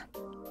った。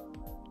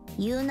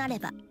言うなれ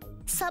ば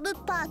サブ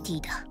パーティ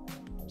ーだ。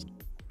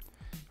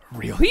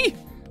Really?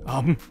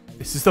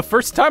 This is the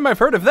first time I've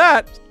heard of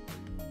that.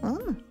 う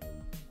ん。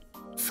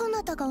そ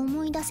なたが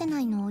思い出せな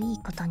いのをいい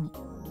ことに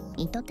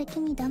意図的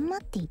に黙っ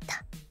てい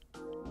た。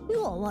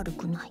世は悪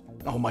くない。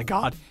Oh my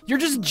god, you're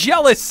just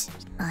jealous!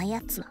 あ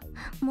やつは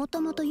も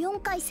ともと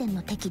4回戦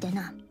の敵で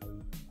な。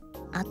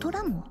アト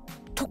ラモ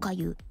とか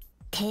いう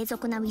低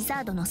俗なウィザ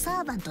ードの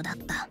サーバントだっ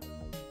た。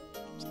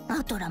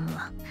アトラム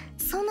は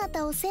そな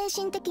たを精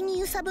神的に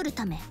揺さぶる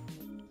ため、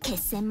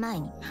決戦前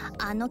に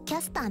あのキ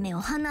ャスター目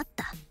を放っ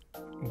た。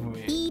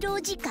色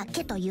仕掛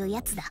けという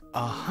やつだ。A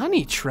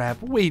honey trap?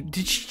 Wait,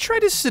 did she try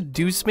to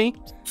seduce me?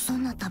 そ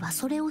なたは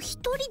それを一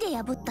人で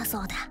破った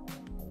そうだ。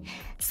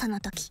その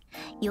時、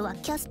世は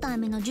キャスター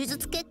目の呪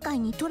術結界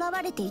にとら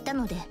われていた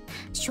ので、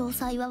詳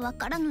細はわ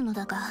からぬの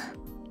だが、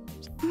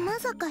ま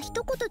さか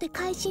一言で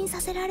改心さ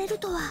せられる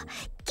とは。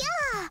キ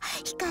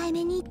ャー、控え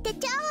めに言って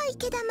ちょー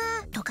池玉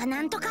とか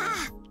なんとか。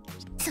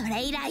そ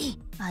れ以来、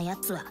あや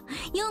つは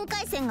4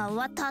回戦が終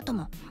わった後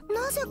も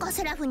なぜか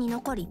セラフに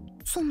残り、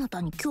そなた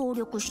に協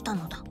力した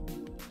のだ。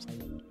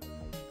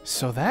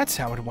 So that's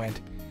how it went.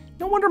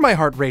 No wonder my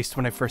heart raced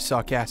when I first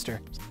saw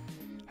Caster.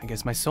 I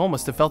guess my soul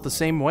must have felt the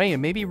same way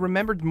and maybe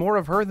remembered more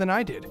of her than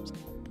I did.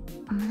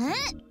 ね、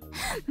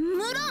無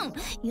論、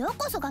よ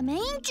こそがメイン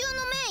中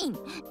のメイ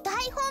ン、大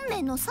本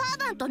命のサー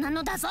バントな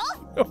のだぞ。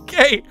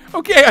 Okay,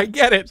 I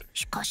get it.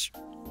 しかし、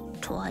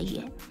とはい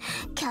え、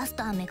キャス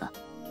ター目が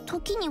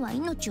時には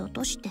命を落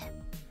として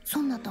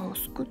そなたを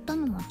救った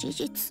のも事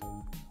実。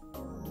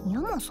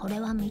世もそれ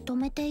は認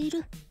めてい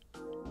る。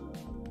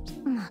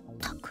まっ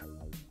たく、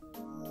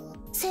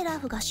セラ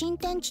フが新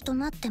天地と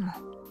なっても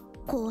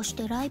こうし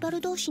てライバ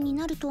ル同士に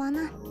なるとは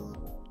な。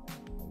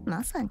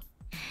まさに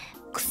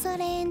腐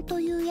れ縁と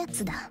いうや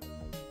つだ。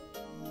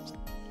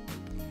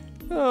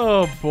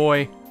 Oh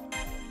boy.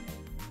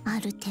 ア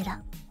ルテ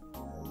ラ、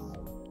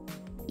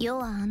世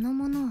はあの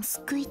者を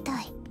救い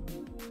たい。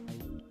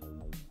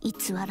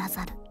偽ら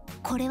ざる、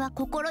これは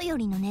心よ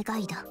りの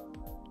願いだ。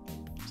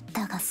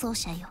だが奏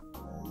者よ、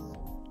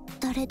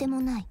誰で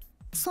もない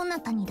そな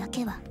たにだ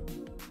けは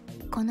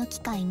この機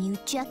会に打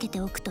ち明け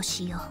ておくと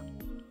しよ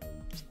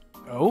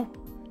う。 Oh?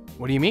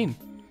 What do you mean?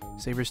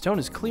 Saber's tone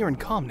is clear and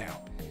calm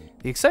now.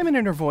 The excitement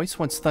in her voice,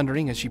 once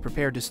thundering as she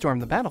prepared to storm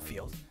the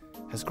battlefield,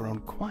 has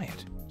grown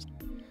quiet.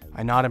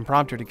 I nod and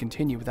prompt her to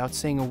continue without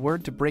saying a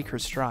word to break her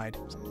stride.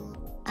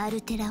 ア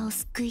ルテラを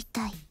救い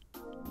たい。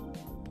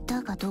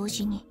だが同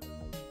時に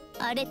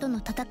あれとの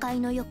戦い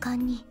の予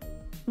感に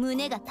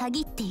胸がた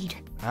ぎっている。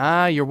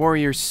 Ah, your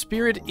warrior's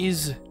spirit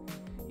is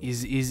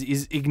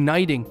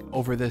igniting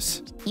over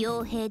this.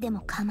 傭兵で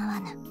も構わ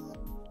ぬ、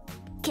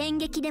剣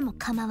撃でも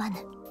構わぬ、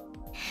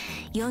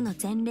世の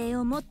前例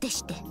をもって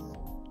して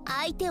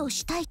相手を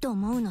したいと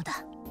思うの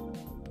だ。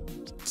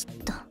き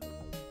っと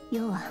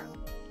世は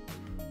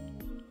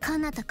彼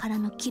方から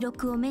の記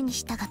録を目に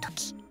したがと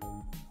き、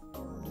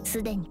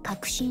すでに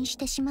確信し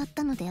てしまっ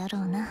たのであろ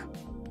うな。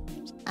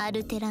ア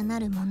ルテラな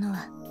る者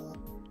は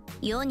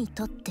世に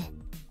とって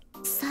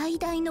最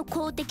大の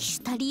好敵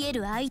手たり得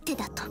る相手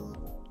だと。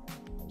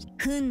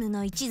フンヌ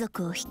の一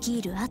族を率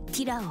いるアッテ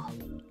ィラ王、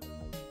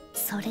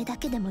それだ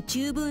けでも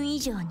十分以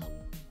上に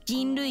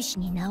人類史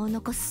に名を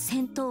残す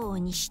戦闘王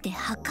にして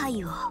破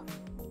壊王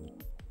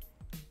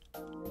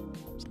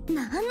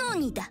なの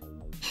にだ。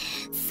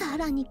さ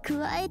らに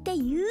加えて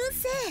優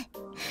勢、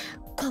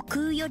虚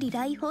空より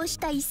来訪し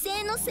た異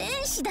星の戦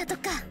士だと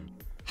か。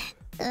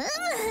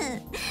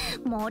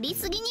盛り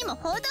すぎにも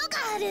程が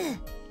ある。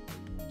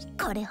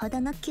これほ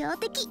どの強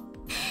敵、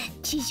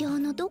地上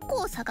のど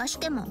こを探し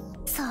ても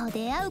そう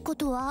出会うこ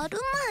とはある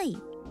まい。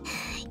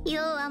世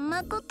は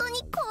誠に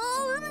幸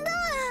運だ。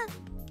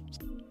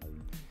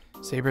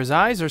 Saber's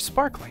eyes are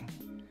sparkling.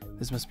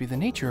 This must be the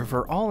nature of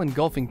her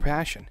all-engulfing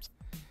passion.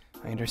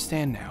 I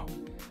understand now.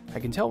 I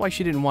can tell why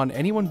she didn't want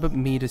anyone but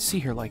me to see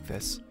her like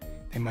this.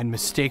 They might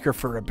mistake her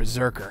for a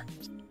berserker.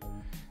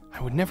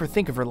 I would never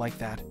think of her like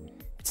that.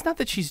 It's not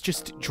that she's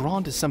just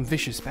drawn to some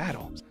vicious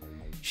battle.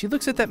 She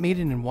looks at that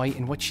maiden in white,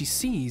 and what she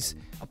sees,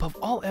 above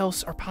all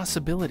else, are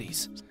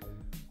possibilities.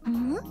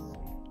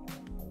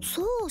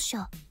 奏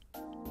者、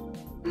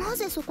な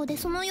ぜそこで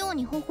そのよう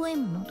に微笑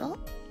むのだ。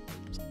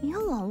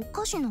世はお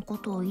かしなこ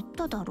とを言っ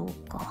ただろ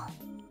うか。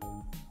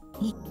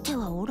言って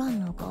はおら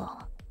んの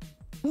が、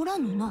おら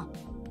ぬな。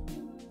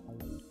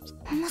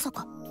まさ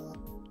か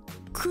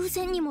空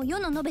前にも世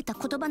の述べた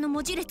言葉の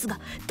文字列が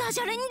ダ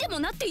ジャレにでも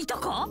なっていた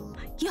か。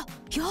いや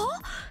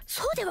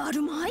そうではあ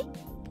るまい。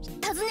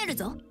尋ねる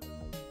ぞ、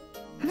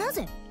な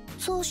ぜ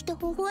そうして微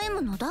笑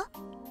むのだ、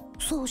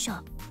奏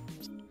者。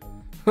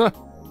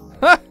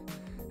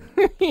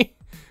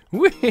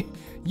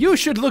You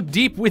should look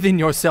deep within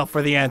yourself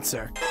for the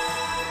answer.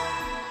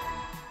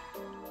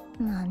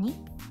 何、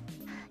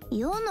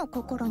世の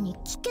心に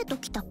聞けと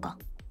きたか。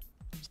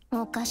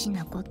おかし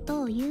なこ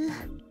とを言う。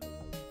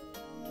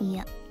い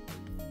や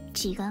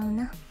違う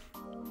な。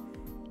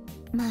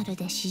まる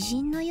で詩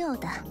人のよう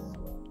だ。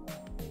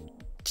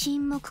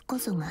沈黙こ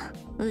そが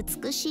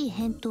美しい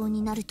返答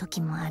になる時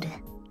もある。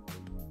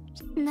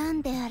な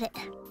んであれ、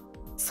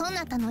そ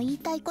なたの言い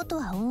たいこと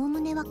はおお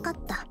むね分かっ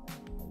た。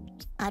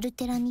アル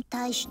テラに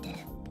対して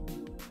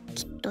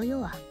きっと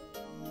世は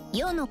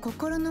世の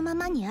心のま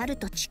まにある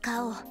と誓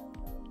おう。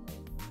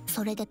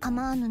それで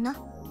構わぬな。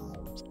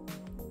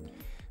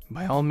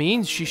 By all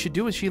means, she should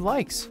do as she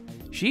likes.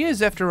 She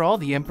is, after all,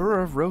 the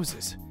Emperor of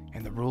Roses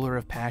and the ruler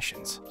of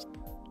passions.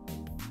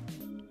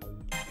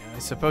 I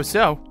suppose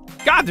so.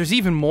 God, there's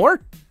even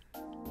more?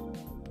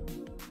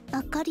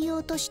 あ光を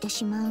落として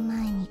しまう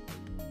前に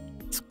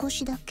少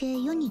しだけ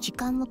世に時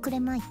間をくれ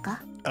まい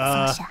か、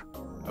奏者。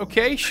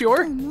 Okay, と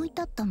sure. 思い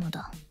立ったの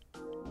だ。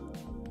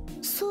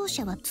奏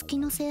者は月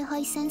の聖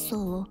杯戦争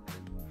を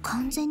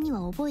完全に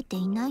は覚えて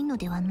いないの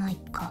ではない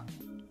か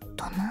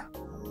とな。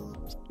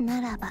な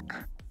らば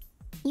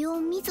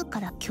世自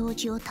ら教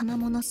授を賜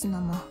物す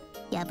のも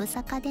やぶ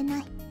さかで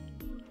ない。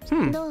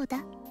どうだ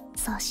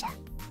奏者、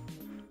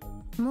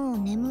もう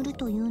眠る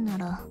というな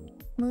ら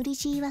無理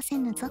強いはせ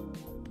ぬぞ。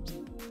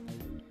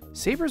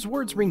 Saber's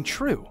words ring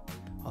true.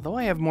 Although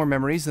I have more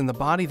memories than the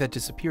body that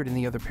disappeared in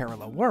the other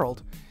parallel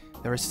world,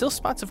 there are still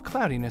spots of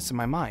cloudiness in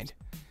my mind.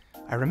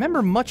 I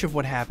remember much of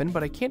what happened,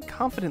 but I can't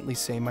confidently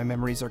say my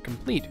memories are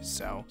complete,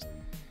 so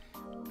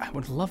I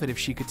would love it if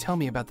she could tell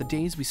me about the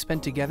days we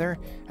spent together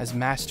as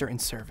master and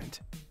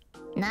servant.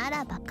 な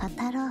らば語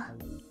ろう。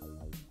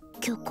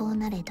虚構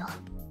なれど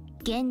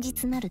現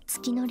実なる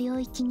月の領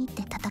域に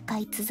て戦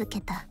い続け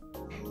た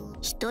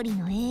一人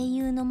の英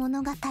雄の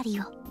物語を。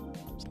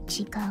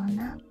違う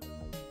な。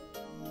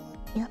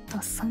世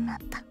とそな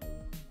た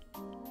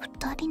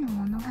二人の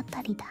物語だ。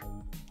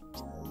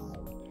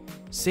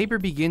 Saber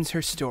begins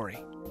her story,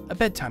 a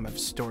bedtime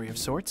story of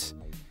sorts.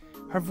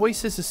 Her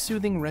voice has a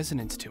soothing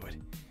resonance to it.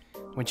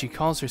 When she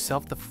calls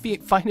herself the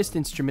finest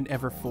instrument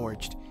ever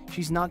forged,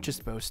 she's not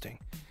just boasting.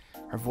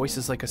 Her voice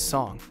is like a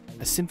song,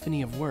 a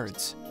symphony of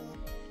words.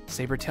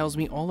 Saber tells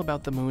me all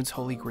about the moon's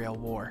Holy Grail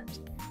War,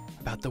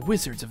 about the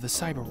wizards of the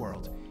cyber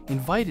world,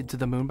 invited to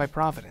the moon by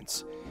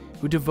Providence,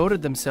 who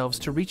devoted themselves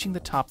to reaching the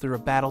top through a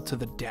battle to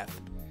the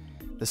death,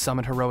 the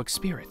summoned heroic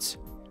spirits,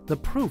 the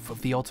proof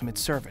of the ultimate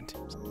servant.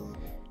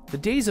 The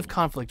days of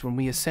conflict when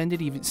we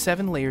ascended even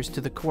 7 layers to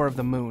the core of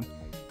the moon,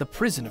 the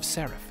prison of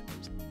Seraph.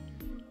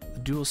 The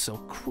duels so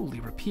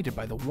cruelly repeated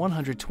by the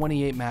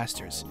 128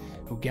 masters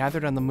who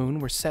gathered on the moon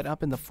were set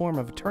up in the form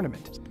of a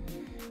tournament.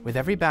 With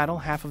every battle,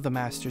 half of the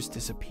masters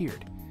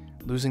disappeared,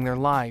 losing their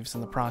lives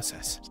in the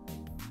process.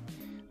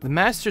 The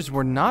masters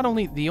were not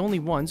only the only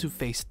ones who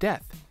faced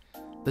death.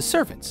 The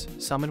servants,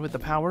 summoned with the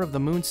power of the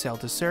moon cell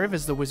to serve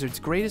as the wizard's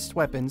greatest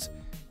weapons,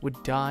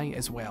 would die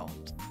as well.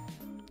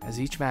 As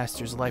each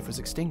master's life was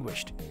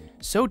extinguished,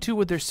 so too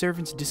would their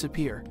servants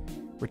disappear,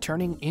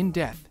 returning in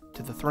death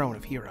to the throne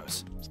of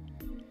heroes.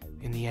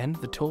 In the end,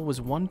 the toll was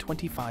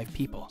 125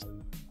 people.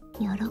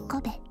 喜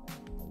べ。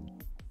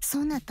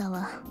そなた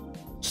は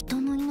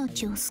人の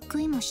命を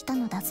救いもした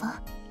のだぞ。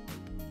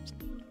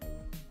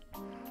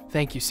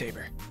 Thank you,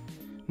 Saber.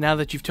 Now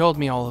that you've told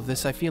me all of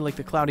this, I feel like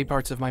the cloudy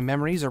parts of my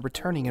memories are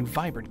returning in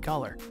vibrant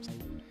color.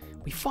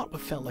 We fought what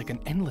felt like an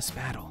endless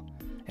battle,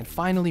 and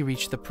finally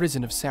reached the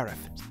prison of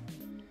Seraph.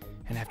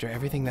 And after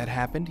everything that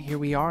happened, here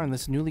we are on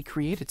this newly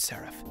created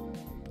Seraph.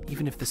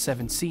 Even if the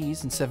 7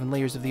 seas and 7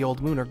 layers of the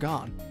old moon are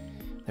gone,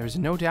 there is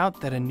no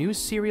doubt that a new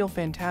serial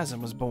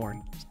phantasm was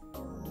born.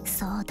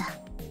 そうだ。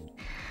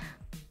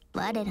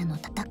我らの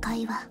戦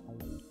いは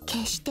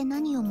決して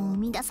何をも生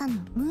み出さ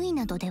ぬ無為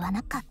などでは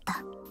なかっ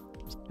た。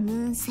ム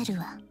ーンセル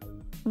は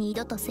二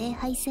度と聖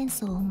杯戦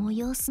争を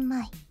催す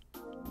まい。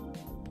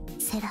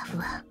セラフ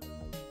は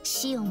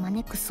死を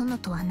招く園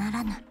とはな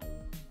らぬ。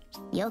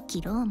良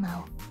きローマ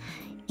を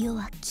世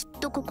はきっ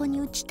とここに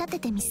打ち立て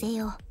てみせ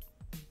よ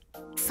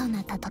う。そ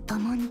なたと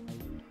共に。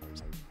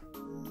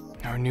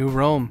 Our new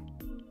Rome.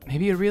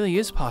 Maybe it really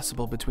is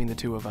possible between the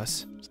two of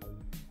us.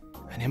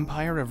 An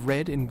empire of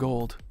red and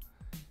gold.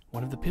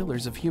 One of the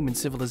pillars of human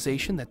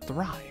civilization that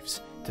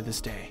thrives to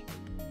this day.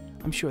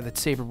 I'm sure that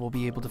Saber will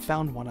be able to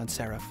found one on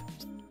Seraph.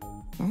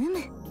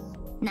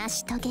 成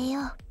し遂げ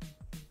よう。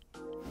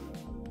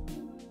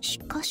し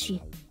か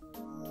し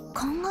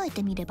考え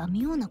てみれば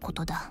妙なこ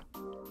とだ。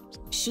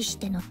死し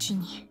ての地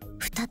に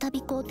再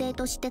び皇帝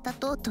として立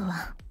とうと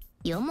は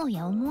よも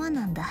や思わ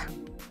なんだ。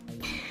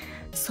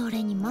そ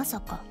れにま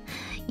さか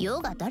世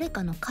が誰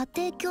かの家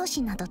庭教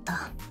師などと。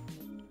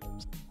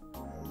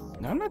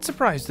 I'm not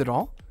surprised at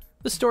all.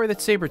 The story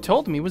that Saber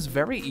told me was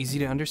very easy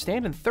to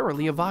understand and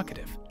thoroughly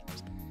evocative.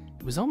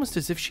 It was almost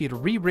as if she had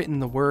rewritten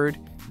the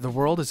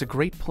world as a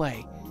great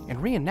play,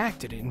 and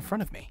reenacted it in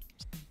front of me.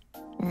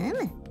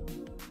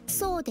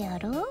 そうであ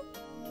ろう。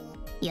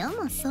世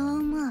もそう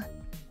思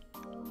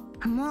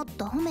う。もっ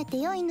と褒めて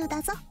よいの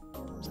だぞ。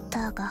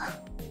だが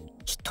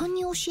人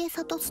に教え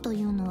諭すと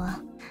いうの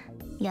は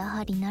や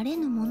はり慣れ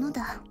ぬもの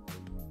だ。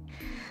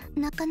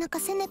なかなか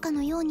セネカ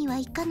のようには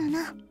いかぬ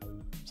な。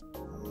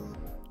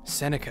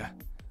 Seneca.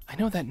 I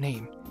know that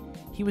name.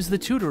 He was the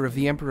tutor of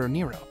the Emperor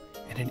Nero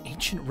and an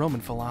ancient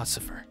Roman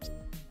philosopher.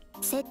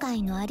 世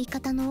界のあり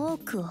方の多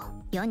くを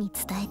世に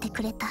伝えて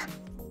くれた。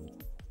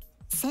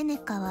セネ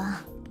カ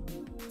は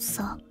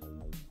そう、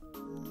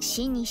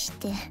死にし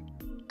て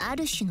あ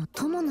る種の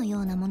友のよ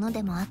うなもの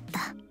でもあっ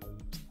た。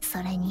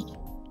それに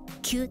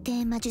宮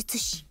廷魔術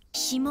師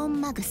シモ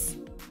ン・マグス。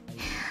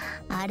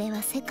あれ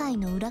は世界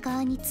の裏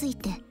側につい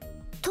て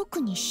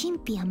特に神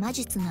秘や魔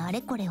術のあ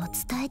れこれを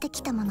伝えて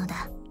きたもの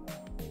だ。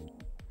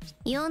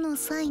世の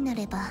際な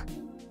れば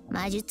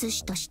魔術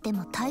師として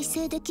も大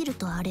成できる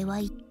とあれは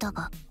言った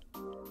が、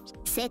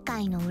世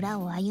界の裏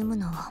を歩む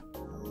のを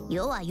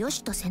世は良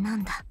しとせな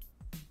んだ。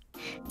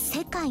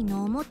世界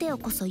の表を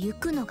こそ行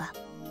くのが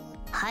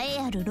栄え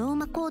あるロー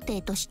マ皇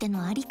帝として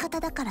のあり方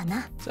だから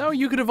な。 So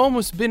you could have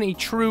almost been a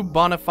true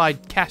bona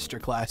fide caster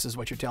class, is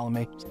what you're telling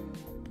me.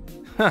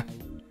 Huh.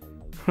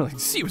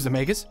 See, was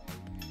Omegas.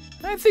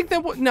 I think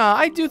that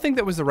I do think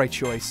that was the right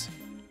choice.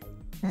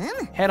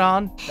 Head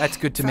on, that's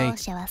good to me. 奏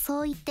者は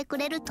そう言ってく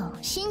れると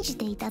信じ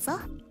ていたぞ。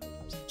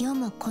世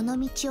もこの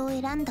道を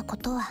選んだこ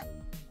とは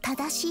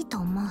正しいと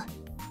思う。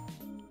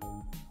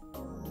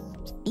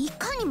い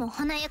かにも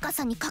華やか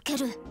さに欠け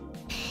る。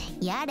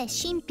やれ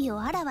神秘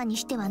をあらわに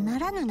してはな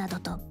らぬなど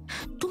と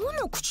ど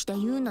の口で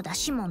言うのだ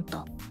シモン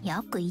と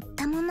よく言っ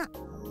たもの。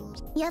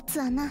やつ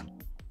はな、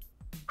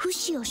不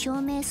死を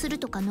証明する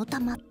とかのた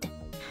まって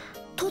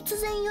突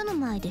然世の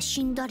前で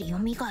死んだり蘇っ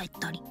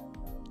たり、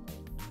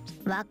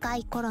若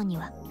い頃に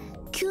は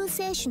救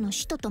世主の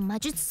使徒と魔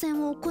術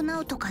戦を行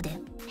うとかで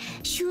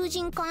囚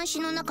人監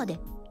視の中で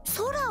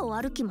空を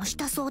歩きもし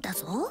たそうだ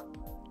ぞ。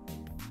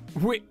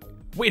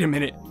 Wait a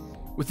minute.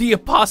 With the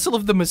apostle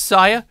of the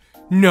Messiah?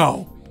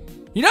 No.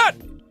 You're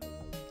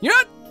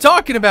not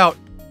talking about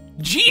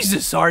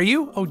Jesus, are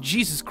you? Oh,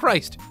 Jesus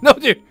Christ. No,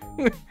 dude.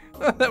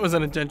 That was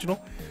unintentional.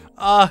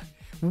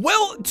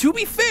 Well, to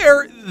be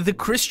fair, the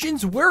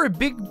Christians were a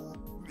big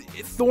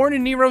thorn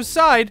in Nero's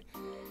side.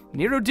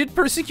 Nero did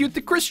persecute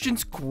the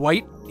Christians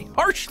quite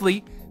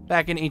harshly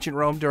back in ancient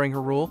Rome during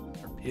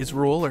his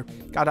rule, or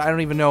God, I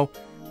don't even know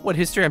what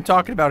history I'm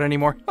talking about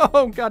anymore.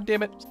 Oh, God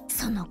damn it.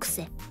 そのく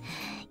せ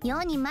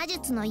世に魔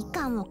術の遺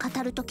憾を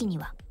語るときに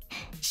は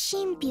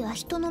神秘は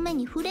人の目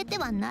に触れて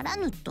はなら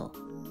ぬと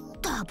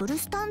ダブル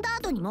スタンダ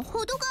ードにも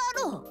程が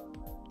あろ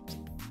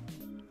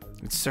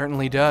う。 It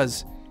certainly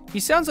does. He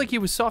sounds like he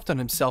was soft on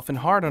himself and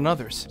hard on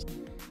others.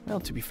 Well,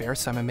 to be fair,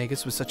 Simon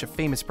Magus was such a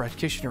famous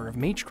practitioner of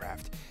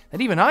magecraft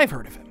that even I've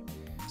heard of him.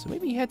 So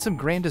maybe he had some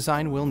grand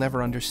design we'll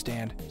never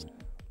understand.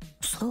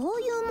 そ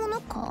ういうも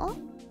のか。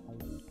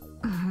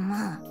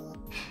まあ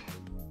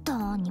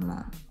どうにも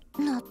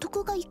納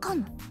得がいか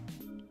ぬ。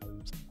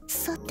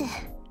さて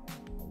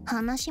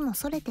話も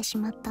それてし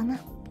まったな。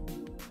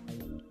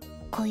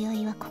今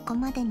宵はここ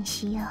までに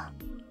しよ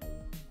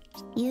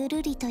う。ゆ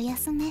るりと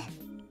休め。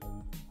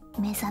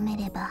目覚め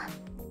れば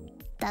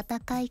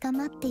戦いが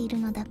待っている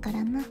のだか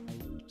らな。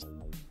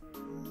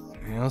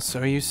 Well,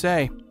 so you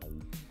say.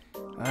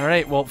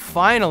 Alright, well,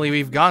 finally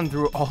we've gone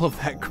through all of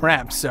that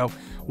crap, so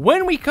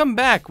when we come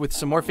back with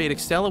some more Fate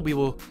Extella, we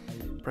will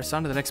press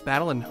on to the next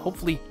battle and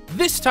hopefully,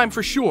 this time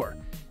for sure,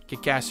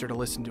 get Caster to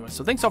listen to us.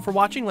 So thanks all for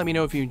watching, let me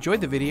know if you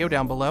enjoyed the video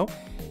down below,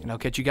 and I'll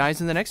catch you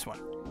guys in the next one.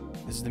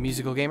 This is the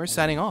Musical Gamer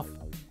signing off.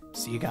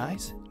 See you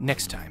guys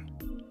next time.